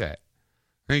 who is that?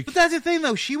 But that's the thing,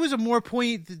 though. She was a more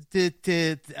poignant. The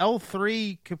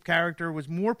L3 character was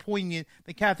more poignant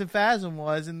than Captain Phasm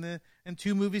was in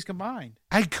two movies combined.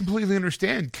 I completely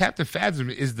understand. Captain Phasm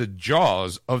is the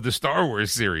Jaws of the Star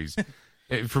Wars series.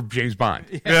 For James Bond.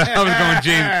 I was going,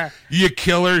 James, you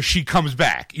kill her, she comes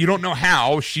back. You don't know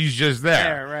how, she's just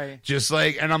there. Yeah, right. Just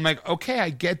like, and I'm like, okay,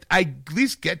 I at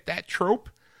least get that trope.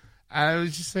 I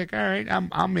was just like, all right,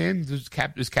 I'm in. Is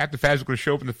Captain Phasma going to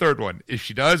show up in the third one? If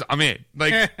she does, I'm in.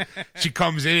 Like, she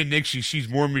comes in and Nick, she's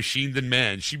more machine than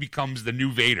man. She becomes the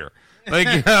new Vader. Like,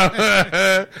 you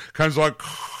know, comes like,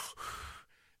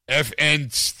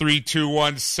 FN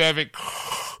 3217.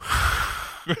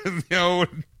 You know,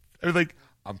 I'm like,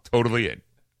 I'm totally in.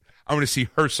 I'm going to see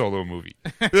her solo movie.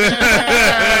 There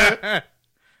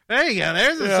you go.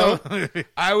 There's a solo movie.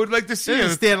 I would like to see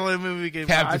There's a a standalone movie we can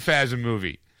Captain watch. Phasma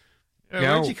movie.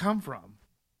 Where'd she come from?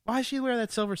 Why does she wear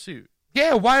that silver suit?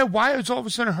 Yeah, why is all of a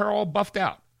sudden her all buffed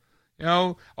out? You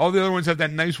know, all the other ones have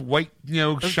that nice white,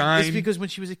 shine. It's because when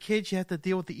she was a kid, she had to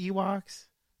deal with the Ewoks.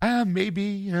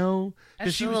 Maybe,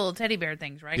 That's the little teddy bear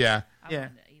things, right? Yeah. I Yeah.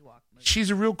 wanted the Ewok movie. She's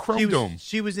a real chrome dome.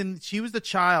 She was the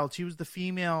child. She was the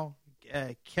female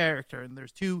character, and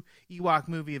there's 2 Ewok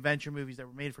adventure movies that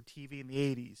were made for TV in the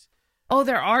 80s. Oh,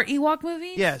 there are Ewok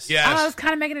movies? Yes. Yes. I was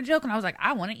kind of making a joke, and I was like,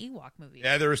 I want an Ewok movie.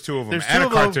 Yeah, there was 2 of them. There's And 2 a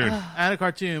of cartoon. them, and a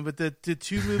cartoon, but the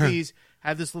 2 movies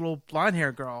have this little blonde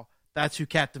hair girl. That's who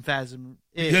Captain Phasma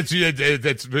is.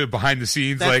 That's behind the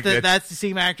scenes. That's the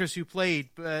same actress who played.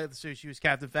 So she was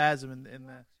Captain Phasma in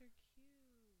the.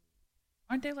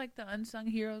 Aren't they like the unsung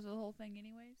heroes of the whole thing,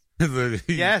 anyways?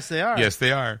 Yes, they are. Yes,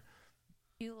 they are.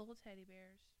 Cute little teddy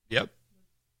bears. Yep.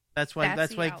 That's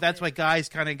why guys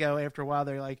kind of go after a while.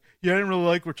 They're like, yeah, I didn't really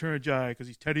like Return of Jedi because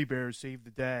these teddy bears saved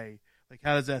the day. Like,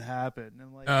 how does that happen? And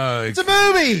I'm like, it's a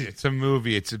movie. It's a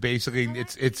movie. It's basically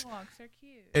Ewoks are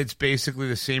cute. it's basically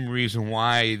the same reason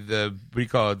why the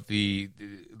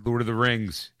Lord of the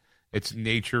Rings. It's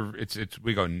nature.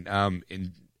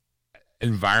 In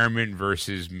environment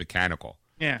versus mechanical.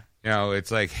 Yeah.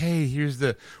 It's like, hey,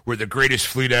 we're the greatest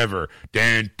fleet ever.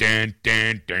 Dun, dun,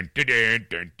 dun, dun, dun, dun,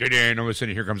 dun, dun, dun. All of a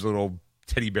sudden, here comes a little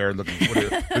teddy bear looking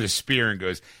with a spear and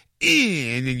goes,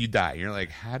 and then you die. You're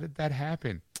like, how did that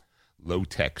happen? Low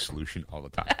tech solution all the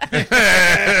time.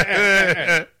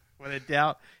 When in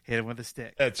doubt, hit him with a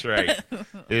stick. That's right.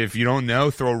 If you don't know,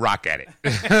 throw a rock at it.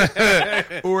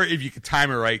 Or if you can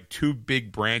time it right, 2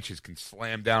 big branches can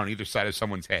slam down on either side of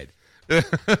someone's head.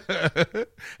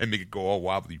 And make it go all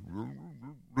wobbly.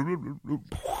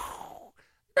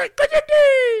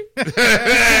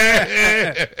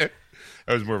 That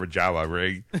was more of a Jawa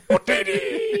ring.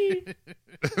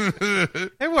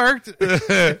 It worked.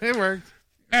 It worked.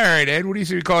 All right, Ed, what do you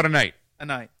say we call it a night? A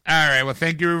night. All right, well,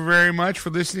 thank you very much for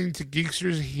listening to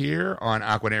Geeksters here on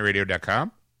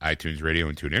AquanetRadio.com, iTunes Radio,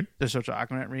 and TuneIn. The social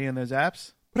Aquanet Radio and those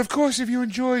apps. But of course, if you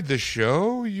enjoyed the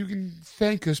show, you can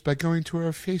thank us by going to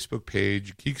our Facebook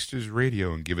page, Geeksters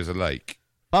Radio, and give us a like.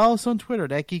 Follow us on Twitter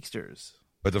at Geeksters.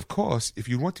 But of course, if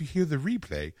you want to hear the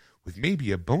replay with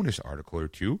maybe a bonus article or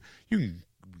 2, you can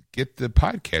get the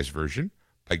podcast version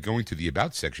by going to the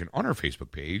About section on our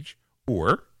Facebook page,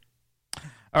 or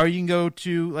you can go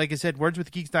to, like I said,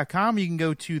 wordswithgeeks.com. You can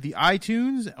go to the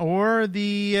iTunes or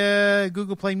the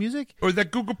Google Play Music. Or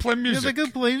that Google Play Music. Yeah, the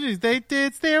Google Play Music.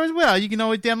 It's there as well. You can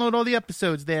always download all the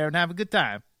episodes there and have a good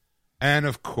time. And,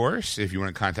 of course, if you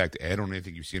want to contact Ed on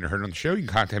anything you've seen or heard on the show, you can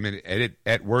contact him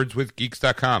at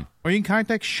wordswithgeeks.com. Or you can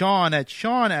contact Sean at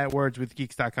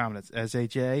wordswithgeeks.com. That's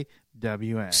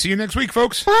SHAWN. See you next week,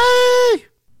 folks. Bye!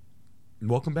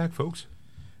 Welcome back, folks.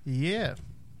 Yeah.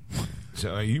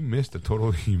 So you missed a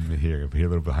total here a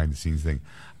little behind the scenes thing.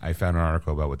 I found an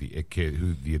article about what the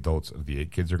adults of the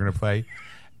It Kids are going to play,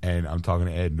 and I'm talking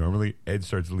to Ed. Normally, Ed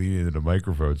starts leaning into the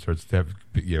microphone, starts to have,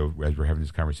 as we're having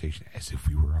this conversation, as if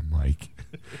we were on mic,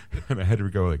 and I had to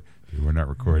go like, "Dude, we're not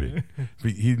recorded."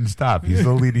 But he didn't stop. He's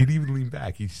still leaning. He didn't even lean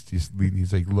back. He's just leaning.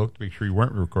 He's like looked to make sure he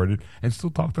weren't recorded, and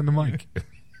still talked on the mic.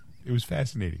 It was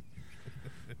fascinating.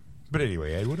 But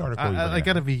anyway, Ed, what article? I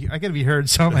gotta be heard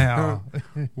somehow.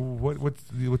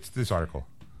 What's this article?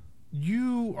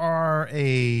 You are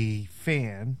a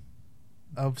fan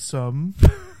of some.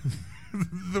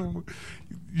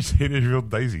 You say it real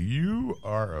dicey. You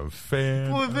are a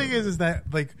fan. Well, the thing is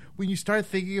that like when you start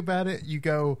thinking about it, you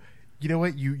go, you know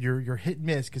what, you're hit and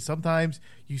miss because sometimes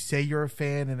you say you're a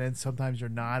fan and then sometimes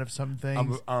you're not of some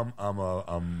things. I'm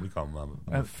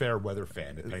a fair weather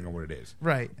fan, depending on what it is.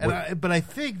 Right, but I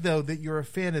think though that you're a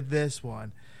fan of this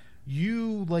one.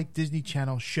 You like Disney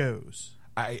Channel shows.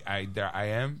 I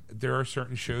am. There are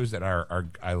certain shows that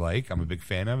I like. I'm a big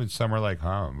fan of, and some are like,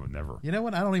 never. You know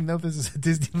what? I don't even know if this is a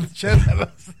Disney show.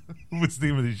 What's the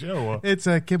name of the show? It's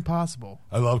Kim Possible.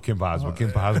 I love Kim Possible.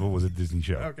 Kim Possible was a Disney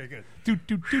show. Okay, good.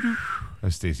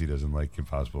 Stacy doesn't like Kim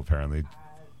Possible, apparently.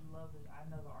 I love it. I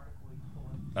know the article he's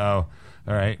pulling. Oh,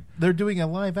 all right. They're doing a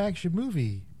live action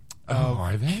movie of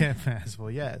are they? Kim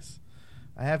Possible. Yes,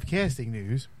 I have casting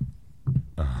news.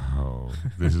 Oh,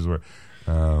 this is where.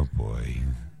 Oh boy,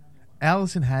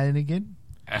 Allison Hannigan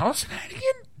Allison Hannigan.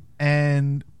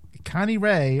 and Connie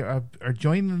Ray are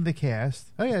joining the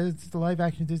cast. Oh yeah, it's the live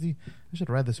action Disney. I should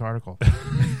have read this article.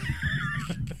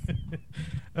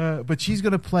 But she's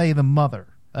going to play the mother,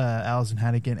 Allison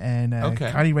Hannigan, and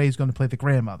Okay. Connie Ray is going to play the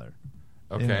grandmother.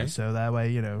 Okay. You know, so that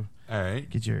way, All right.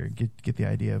 get the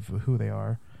idea of who they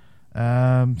are.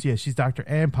 So yeah, she's Dr.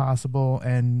 Ann Possible,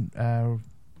 and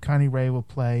Connie Ray will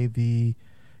play the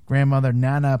grandmother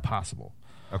Nana Possible.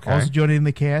 Okay. Also joining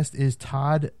the cast is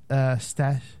Todd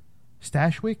Stashwick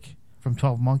from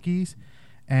 12 Monkeys,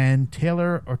 and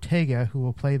Taylor Ortega, who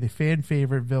will play the fan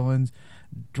favorite villains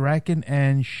Draken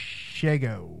and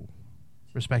Shego,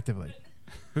 respectively.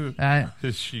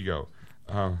 Does she go?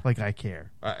 Like I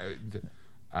care.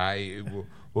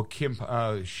 Kim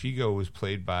Shigo was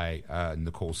played by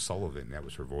Nicole Sullivan. That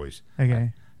was her voice.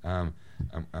 Okay. Hold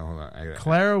on.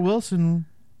 Clara Wilson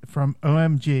from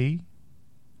OMG.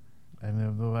 I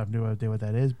have no idea what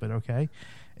that is, but okay.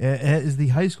 Is the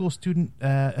high school student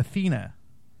Athena,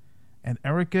 and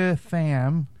Erica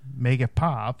Tham, Mega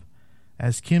Pop,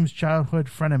 as Kim's childhood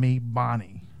frenemy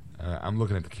Bonnie. I'm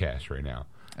looking at the cast right now.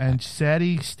 And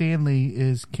Sadie Stanley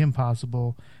is Kim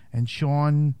Possible, and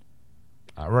Sean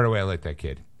Right away, I like that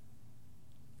kid.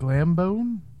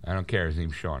 Glambone? I don't care. His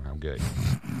name's Sean. I'm good.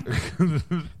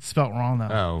 Spelt wrong though.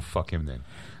 Oh, fuck him then.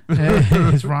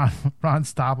 It's Ron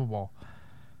Stoppable.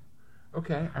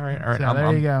 Okay. All right. So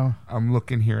there you go. I'm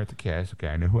looking here at the cast. Okay,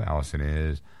 I know who Allison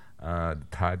is.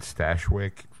 Todd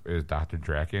Stashwick is Dr.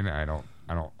 Draken.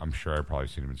 I'm sure I've probably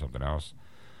seen him in something else.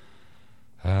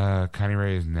 Connie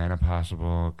Ray is Nana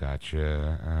Possible.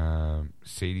 Gotcha.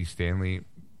 Sadie Stanley.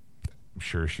 I'm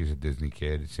sure she's a Disney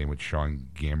kid. Same with Sean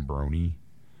Gambroni.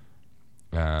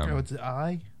 It's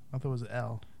I thought it was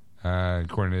L.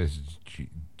 According to this,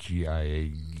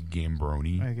 G-I-A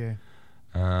Gambroni. Okay.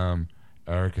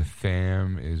 Erica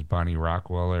Tham is Bonnie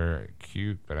Rockweller.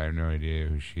 Cute, but I have no idea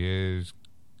who she is.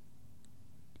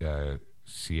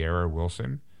 Sierra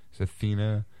Wilson is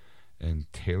Athena. And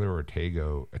Taylor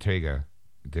Ortega.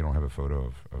 They don't have a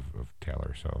photo of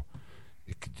Taylor, so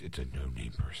it's a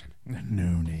no-name person.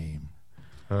 No name.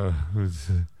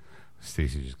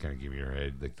 Stacey just kind of gave me her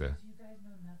head like the. You guys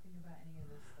know nothing about any of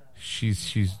this stuff. She's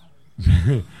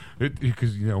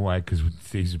because you know why? Because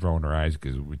Stacey's rolling her eyes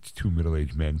because it's two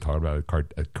middle-aged men talking about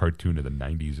a cartoon of the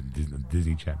 '90s and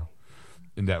Disney Channel,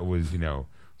 and that was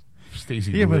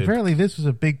Stacey. Yeah, but apparently this was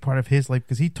a big part of his life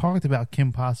because he talked about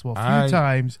Kim Possible a few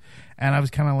times, and I was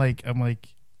kind of like,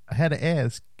 I had to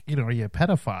ask, are you a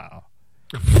pedophile?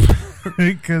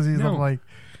 Because I'm like,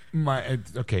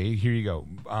 okay, here you go.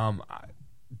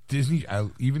 Disney,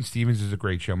 Even Stevens is a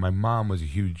great show. My mom was a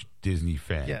huge Disney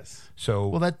fan. yes.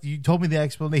 So you told me the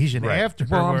explanation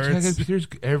afterwards. Well, I'm telling you, there's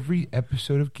every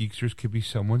episode of Geeksters could be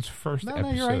someone's first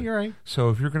episode. No, you're right. So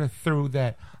if you're gonna throw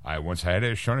that, I once had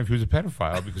a Sean if he was a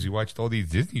pedophile because he watched all these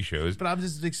Disney shows. But I'm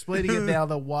just explaining it now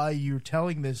that why you're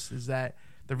telling this is that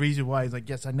the reason why he's like,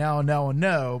 yes, I now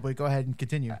know, but go ahead and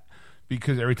continue.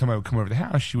 Because every time I would come over to the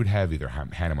house, she would have either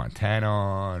Hannah Montana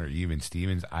on or Even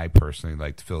Stevens. I personally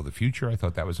liked Phil the Future. I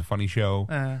thought that was a funny show.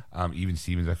 Even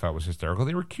Stevens I thought was hysterical.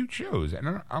 They were cute shows,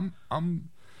 and I'm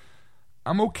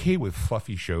okay with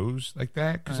fluffy shows like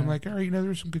that because I'm like, all right,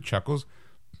 there's some good chuckles.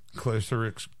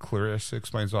 Clarissa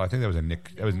Explains All. I think that was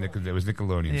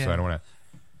Nickelodeon. Yeah. So I don't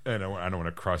want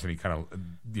to cross any kind of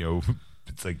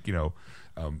it's like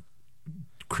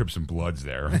Crips and Bloods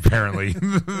there apparently.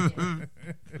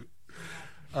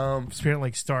 Spirit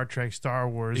like Star Trek, Star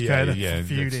Wars, kind of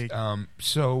feuding.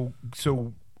 So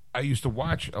I used to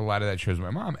watch a lot of that shows with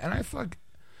my mom, and I thought,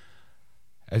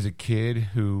 as a kid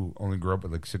who only grew up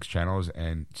with like 6 channels,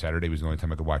 and Saturday was the only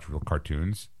time I could watch real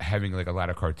cartoons, having like a lot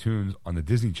of cartoons on the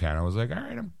Disney Channel, I was like, all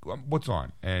right, what's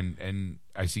on? And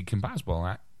I see Kim Possible,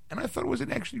 and I thought it was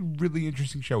an actually really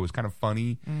interesting show. It was kind of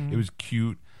funny. It was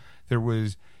cute. There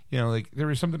was, there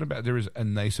was something about, there was a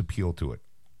nice appeal to it.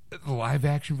 The live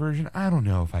action version, I don't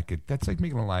know if I could. That's like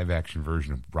making a live action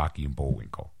version of Rocky and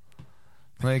Bullwinkle.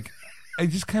 Like, I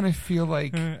just kind of feel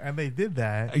like, and they did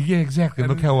that. Yeah, exactly.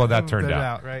 Look how well that turned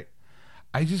out. Right.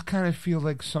 I just kind of feel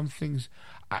like some things.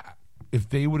 If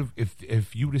they would have,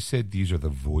 if you would have said these are the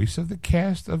voice of the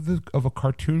cast of a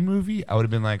cartoon movie, I would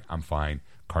have been like, I'm fine.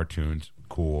 Cartoons,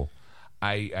 cool.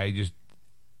 I just,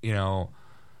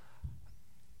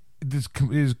 this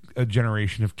is a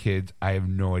generation of kids. I have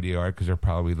no idea, because they're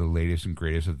probably the latest and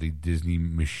greatest of the Disney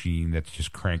machine that's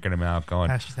just cranking them out,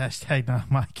 going hashtag not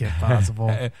my Kim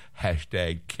Possible.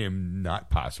 Hashtag Kim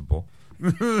not possible.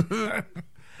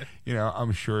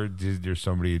 I'm sure there's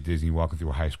somebody at Disney walking through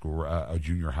a high school, a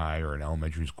junior high, or an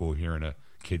elementary school, hearing a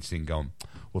kid sing, going,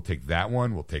 "We'll take that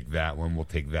one. We'll take that one. We'll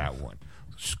take that one."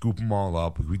 Scoop them all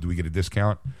up. Do we get a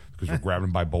discount because we're grabbing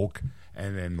them by bulk?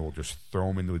 And then we'll just throw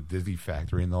them into a Disney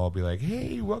factory, and they'll all be like,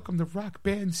 "Hey, welcome to Rock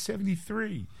Band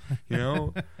 73,"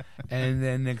 And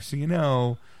then next thing you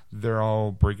know, they're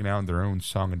all breaking out in their own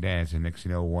song and dance. And next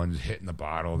thing you know, one's hitting the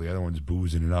bottle, the other one's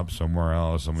boozing it up somewhere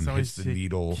else. Someone hits the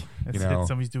needle.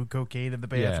 Somebody's doing cocaine in the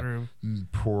bathroom. Yeah.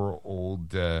 Poor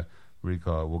old, what do you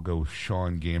call it? We'll go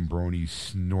Sean Gambroni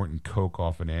snorting coke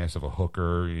off an ass of a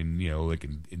hooker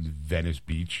in Venice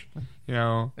Beach.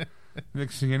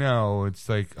 Next thing you know, it's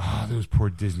like, oh, those poor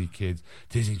Disney kids.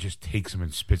 Disney just takes them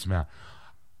and spits them out.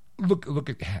 Look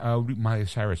at Miley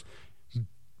Cyrus.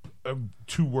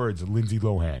 2 words, Lindsay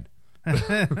Lohan.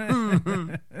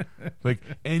 Like,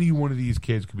 any one of these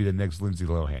kids could be the next Lindsay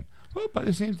Lohan. Well, by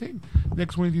the same thing,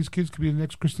 next one of these kids could be the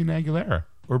next Christina Aguilera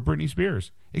or Britney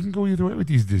Spears. It can go either way with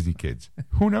these Disney kids.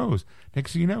 Who knows?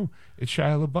 Next thing you know, it's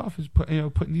Shia LaBeouf is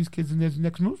putting these kids in his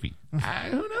next movie.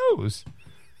 Who knows?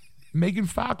 Megan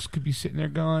Fox could be sitting there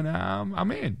going,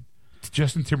 I'm in.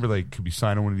 Justin Timberlake could be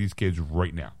signing one of these kids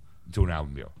right now to an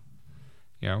album deal.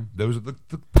 Those are the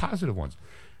positive ones.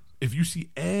 If you see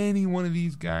any one of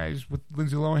these guys with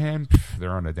Lindsay Lohan,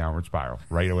 they're on a downward spiral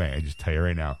right away. I just tell you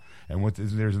right now. And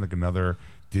there's like another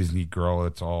Disney girl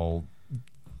that's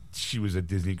she was a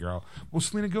Disney girl. Well,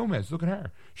 Selena Gomez, look at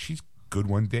her. She's good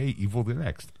one day, evil the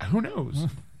next. Who knows?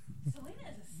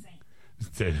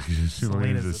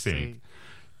 Selena's a saint.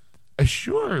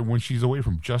 Sure, when she's away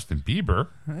from Justin Bieber,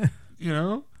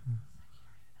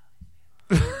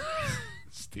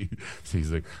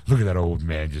 Steve's like, look at that old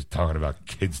man just talking about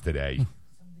kids today.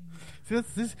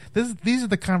 These are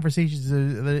the conversations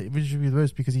that should be the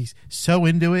most, because he's so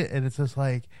into it, and it's just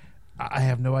like, I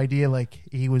have no idea. Like,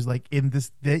 he was like in this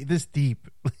deep.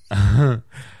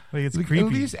 Like, it's creepy.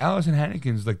 At least Allison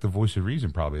Hannigan's like the voice of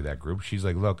reason, probably, of that group. She's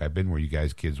like, look, I've been where you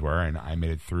guys kids were, and I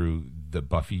made it through the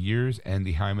Buffy years and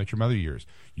the How I Met Your Mother years.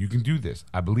 You can do this.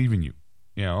 I believe in you.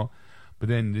 But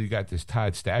then you got this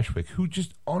Todd Stashwick, who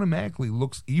just automatically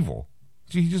looks evil.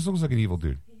 He just looks like an evil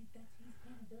dude.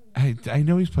 I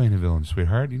know he's playing a villain,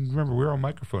 sweetheart. And remember, we're on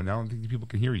microphone now. I don't think people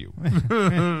can hear you.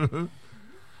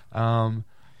 Yeah,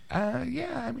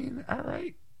 I mean, all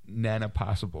right. Nana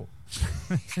Possible.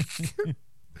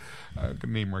 I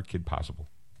can name our kid Possible.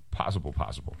 Possible.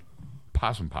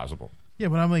 Possum Possible. Yeah,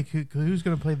 but I'm like, who's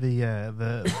going to play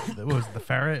the what was it, the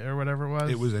ferret or whatever it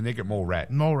was? It was a naked mole rat.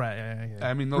 Mole rat, yeah.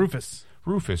 I mean, Rufus.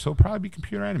 He'll probably be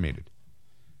computer animated.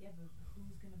 Yeah, but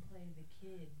who's going to play the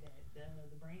kid the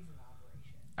brains of the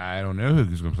operation? I don't know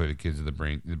who's going to play the kids of the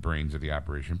brains of the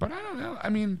operation, but I don't know. I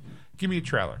mean, give me a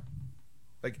trailer.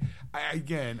 Like, I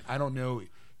don't know.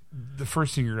 The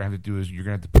first thing you're going to have to do is you're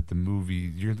going to have to put the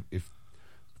movie. If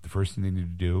the first thing they need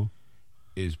to do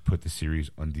is put the series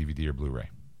on DVD or Blu-ray.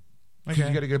 Because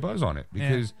you got to get a buzz on it.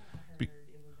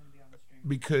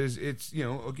 Because it's,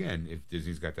 again, if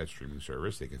Disney's got that streaming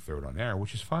service, they can throw it on there,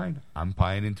 which is fine. I'm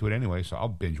buying into it anyway, so I'll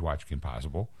binge watch Kim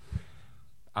Possible.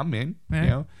 I'm in,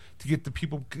 to get the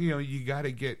people, you got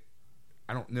to get,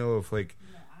 I don't know if like.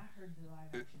 No, I heard the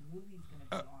live action movie's going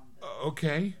to be on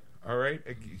okay. All right.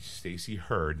 Stacy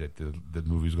heard that the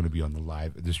movie's going to be on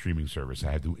the streaming service.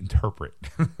 I had to interpret.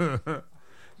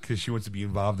 Because she wants to be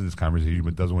involved in this conversation,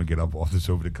 but doesn't want to get up off the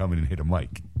sofa to come in and hit a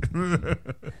mic.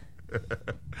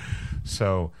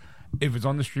 So, if it's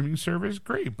on the streaming service,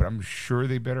 great. But I'm sure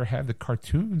they better have the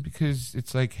cartoon, because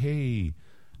it's like, hey,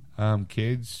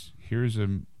 kids, here's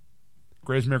a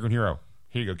Greatest American Hero.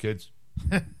 Here you go, kids.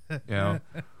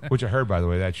 Which I heard, by the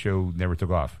way, that show never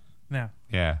took off. No.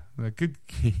 Yeah. Good.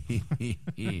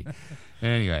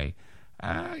 Anyway.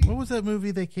 What was that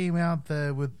movie that came out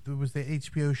with? It was the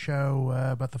HBO show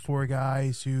about the 4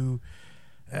 guys who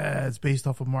it's based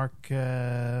off of Marky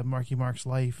Mark's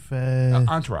life.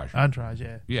 Entourage. Entourage,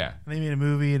 yeah. Yeah. And they made a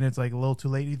movie, and it's like a little too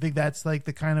late. You think that's like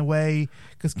the kind of way?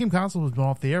 Because Kim Possible has been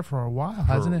off the air for a while,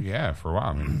 hasn't it? Yeah, for a while.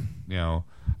 I mean,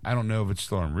 I don't know if it's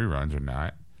still on reruns or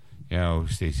not.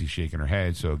 Stacy's shaking her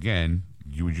head. So again,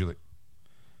 would you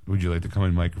like to come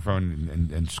in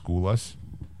microphone and school us?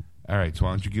 All right, so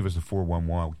why don't you give us the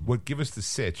 411? Give us the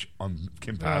sitch on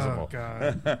Kim Possible. Oh,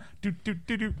 God.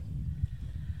 do.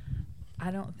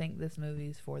 I don't think this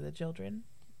movie's for the children.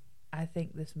 I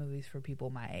think this movie's for people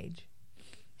my age.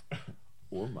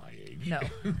 Or my age. No.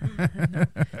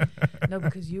 No,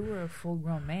 because you were a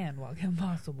full-grown man while Kim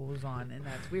Possible was on, and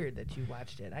that's weird that you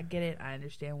watched it. I get it. I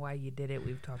understand why you did it.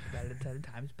 We've talked about it a ton of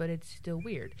times, but it's still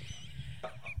weird.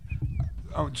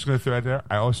 I'm just going to throw out there,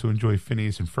 I also enjoy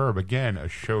Phineas and Ferb. Again, a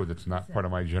show that's not part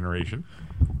of my generation.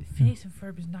 Phineas and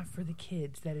Ferb is not for the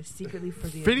kids. That is secretly for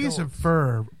the Phineas adults.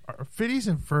 Phineas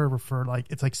and Ferb are for like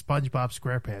it's like SpongeBob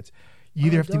SquarePants. You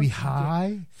either have to be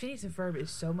high. Phineas and Ferb is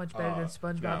so much better than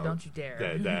SpongeBob. no. Don't you dare.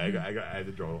 I had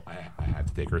to draw. I had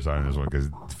to take her side on this one because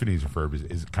Phineas and Ferb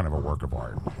is kind of a work of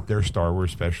art. Their Star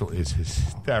Wars special is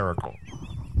hysterical.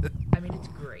 I mean, it's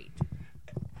great.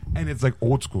 And it's like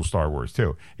old school Star Wars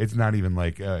too. It's not even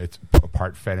like it's a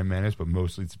part Phantom Menace, but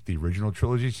mostly it's the original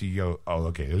trilogy. So you go, oh,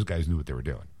 okay, those guys knew what they were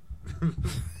doing.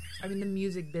 I mean, the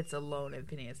music bits alone in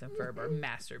Phineas and Ferb are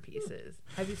masterpieces.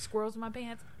 Have you squirrels in my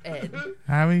pants, Ed?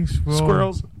 Having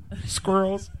Squirrels. SIMP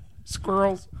squirrels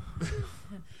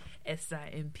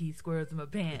in my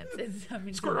pants.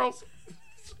 Squirrels.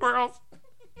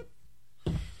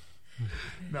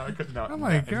 No, I couldn't. Oh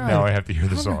my God. Now I have to hear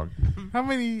the song. How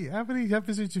many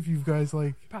episodes have you guys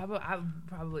like?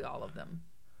 Probably all of them.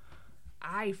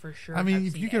 I for sure. I mean, have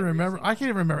if seen you can every remember, single- I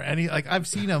can't remember any. Like I've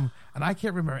seen them, and I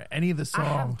can't remember any of the I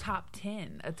have songs. a top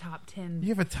 10 You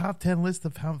have a top 10 list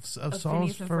of songs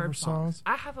Phineas and for Ferb songs.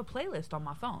 I have a playlist on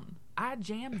my phone. I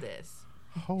jammed this.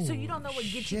 Holy So you don't know what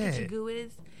Get You shit. Goo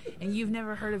is, and you've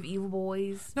never heard of Evil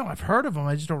Boys. No, I've heard of them.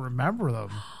 I just don't remember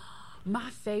them. My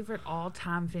favorite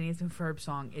all-time Phineas and Ferb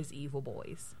song is Evil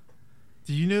Boys.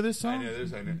 Do you know this song?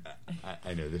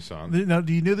 I know this song. Now,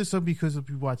 do you know this song because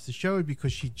you watch the show, or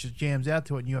because she just jams out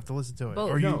to it and you have to listen to it,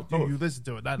 Both. or No, both. you listen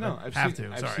to it? Not No, have I've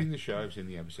to. seen the show. I've seen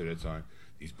the episode of that song.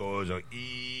 These boys are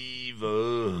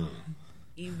evil.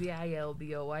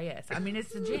 EVILBOYS. I mean,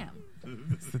 it's the jam.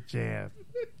 It's the jam.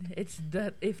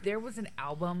 If there was an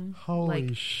album, Holy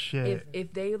like, shit!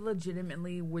 if they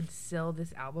legitimately would sell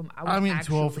this album, I would I'm getting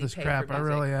actually too old for this pay crap. for I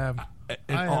music. really am.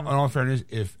 In I all, am. in all fairness,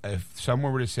 if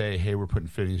someone were to say, "Hey, we're putting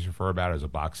Phineas and Ferb out as a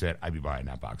box set," I'd be buying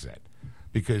that box set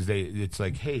because it's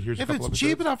like, "Hey, here's a If couple it's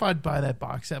cheap episodes." enough, I'd buy that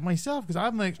box set myself because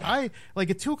I'm like at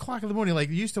 2:00 in the morning. Like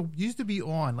it used to be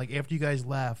on like after you guys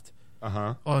left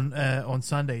on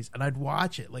Sundays, and I'd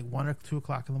watch it like 1 or 2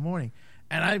 o'clock in the morning,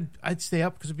 and I'd stay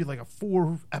up because it'd be like a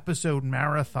 4-episode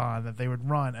marathon that they would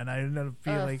run, and I ended up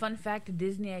feeling like Fun fact: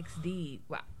 Disney XD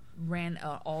ran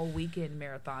an all-weekend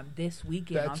marathon this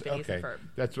weekend on Phineas and Ferb.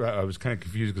 That's why I was kind of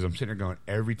confused because I'm sitting there going,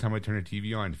 every time I turn the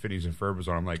TV on, Phineas and Ferb was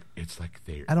on. I'm like, it's like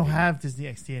they. I don't have Disney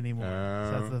XD anymore.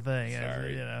 So that's Oh, the thing.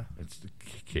 sorry. You know. It's the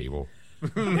cable.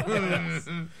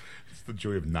 It's the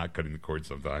joy of not cutting the cord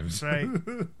sometimes. Right.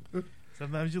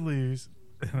 Sometimes you lose.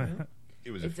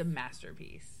 It's a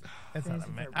masterpiece. It's not Phineas a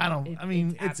and ma- Ferb. I don't. I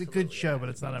mean, it's a good absolutely show, but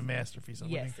it's not a masterpiece.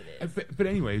 Yes, it is. But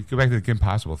anyway, go back to the Kim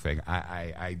Possible thing.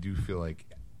 I do feel like,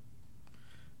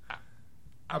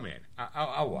 I'm in.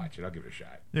 I'll watch it. I'll give it a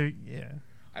shot. Yeah.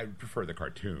 I prefer the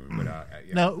cartoon, but yeah.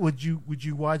 Now, would you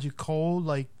watch it cold,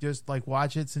 like just like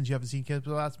watch it since you haven't seen Kids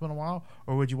Last in a while,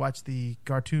 or would you watch the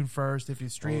cartoon first if you Oh,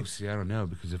 stream? see, I don't know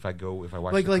because if I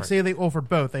watch Like say they offered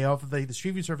both. They offer the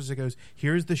streaming service that goes,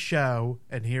 here's the show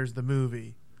and here's the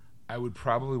movie. I would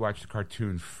probably watch the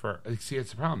cartoon first. See,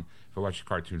 that's the problem. If I watch the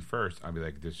cartoon first, I'll be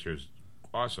like, this show's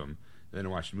awesome. And then I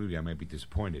watch the movie, I might be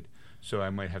disappointed. So I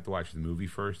might have to watch the movie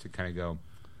first to kind of go,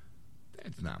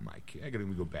 that's not my kid. I got to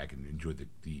go back and enjoy the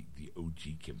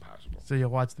OG Kim Possible. So you'll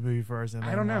watch the movie first, and then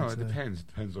I don't know. watch It depends. It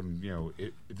depends on,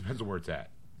 it depends on where it's at.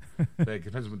 Like, it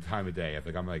depends on the time of day. If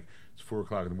I'm like, it's 4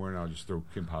 o'clock in the morning, I'll just throw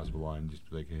Kim Possible on and just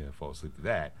be like, yeah, I'll fall asleep to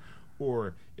that.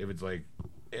 Or if it's like,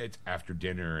 it's after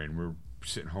dinner and we're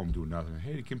sitting home doing nothing.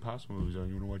 Hey, the Kim Possible movie's on.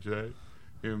 You want to watch that?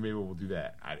 Maybe we'll do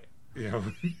that.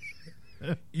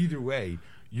 Either way,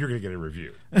 you're going to get a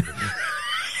review.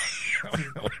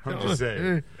 I'm just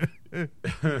saying.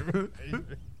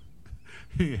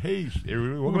 Hey,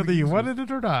 whether you wanted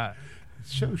it or not.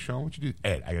 Show Sean what you do.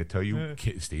 Ed, I got to tell you,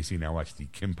 Stacy and I watched the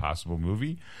Kim Possible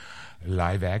movie,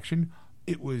 live action.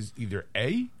 It was either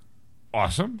A,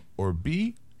 awesome, or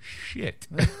B, shit.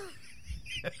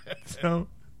 So,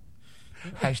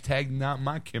 hashtag not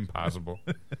my Kim Possible.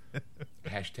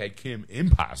 Hashtag Kim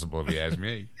Impossible, if you ask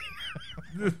me.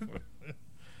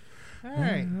 All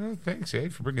right. Thanks,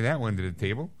 Ed, for bringing that one to the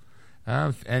table.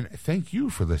 And thank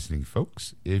you for listening,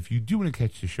 folks. If you do want to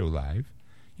catch the show live,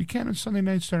 you can on Sunday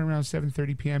nights starting around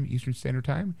 7:30 p.m. Eastern Standard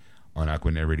Time on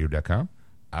AquanetRadio.com,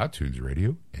 iTunes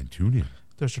Radio, and TuneIn.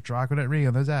 Just a Aquanet Ring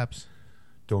on those apps.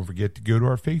 Don't forget to go to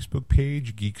our Facebook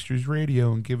page, Geeksters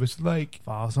Radio, and give us a like.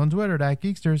 Follow us on Twitter at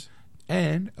Geeksters.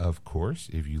 And, of course,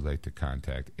 if you'd like to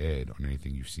contact Ed on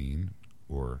anything you've seen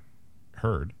or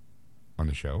heard on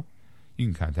the show, you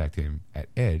can contact him at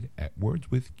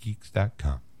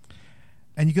ed@wordswithgeeks.com.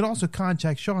 And you can also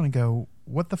contact Sean and go,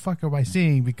 what the fuck am I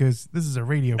seeing? Because this is a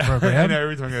radio I program. know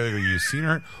every time I go, you've seen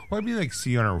her. Well, I mean, like,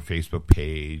 see on our Facebook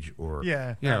page or,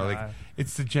 Yeah. like,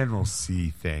 it's the general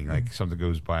see thing. Like, something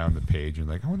goes by on the page and,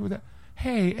 like, I wonder what that.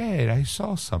 Hey, Ed, I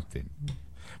saw something.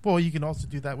 Well, you can also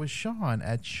do that with Sean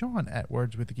at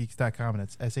wordswiththegeeks.com, and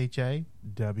it's SHAWN.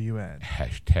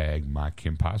 Hashtag my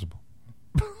Kim Possible.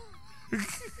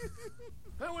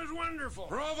 That was wonderful.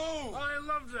 Bravo! I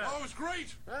loved that. Oh, it was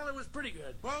great. Well, it was pretty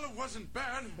good. Well, it wasn't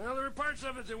bad. Well, there were parts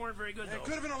of it that weren't very good, It though.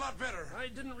 could have been a lot better. I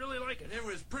didn't really like it. It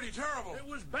was pretty terrible. It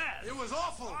was bad. It was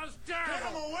awful. It was terrible. Get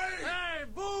him away! Hey,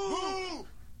 boo! Boo!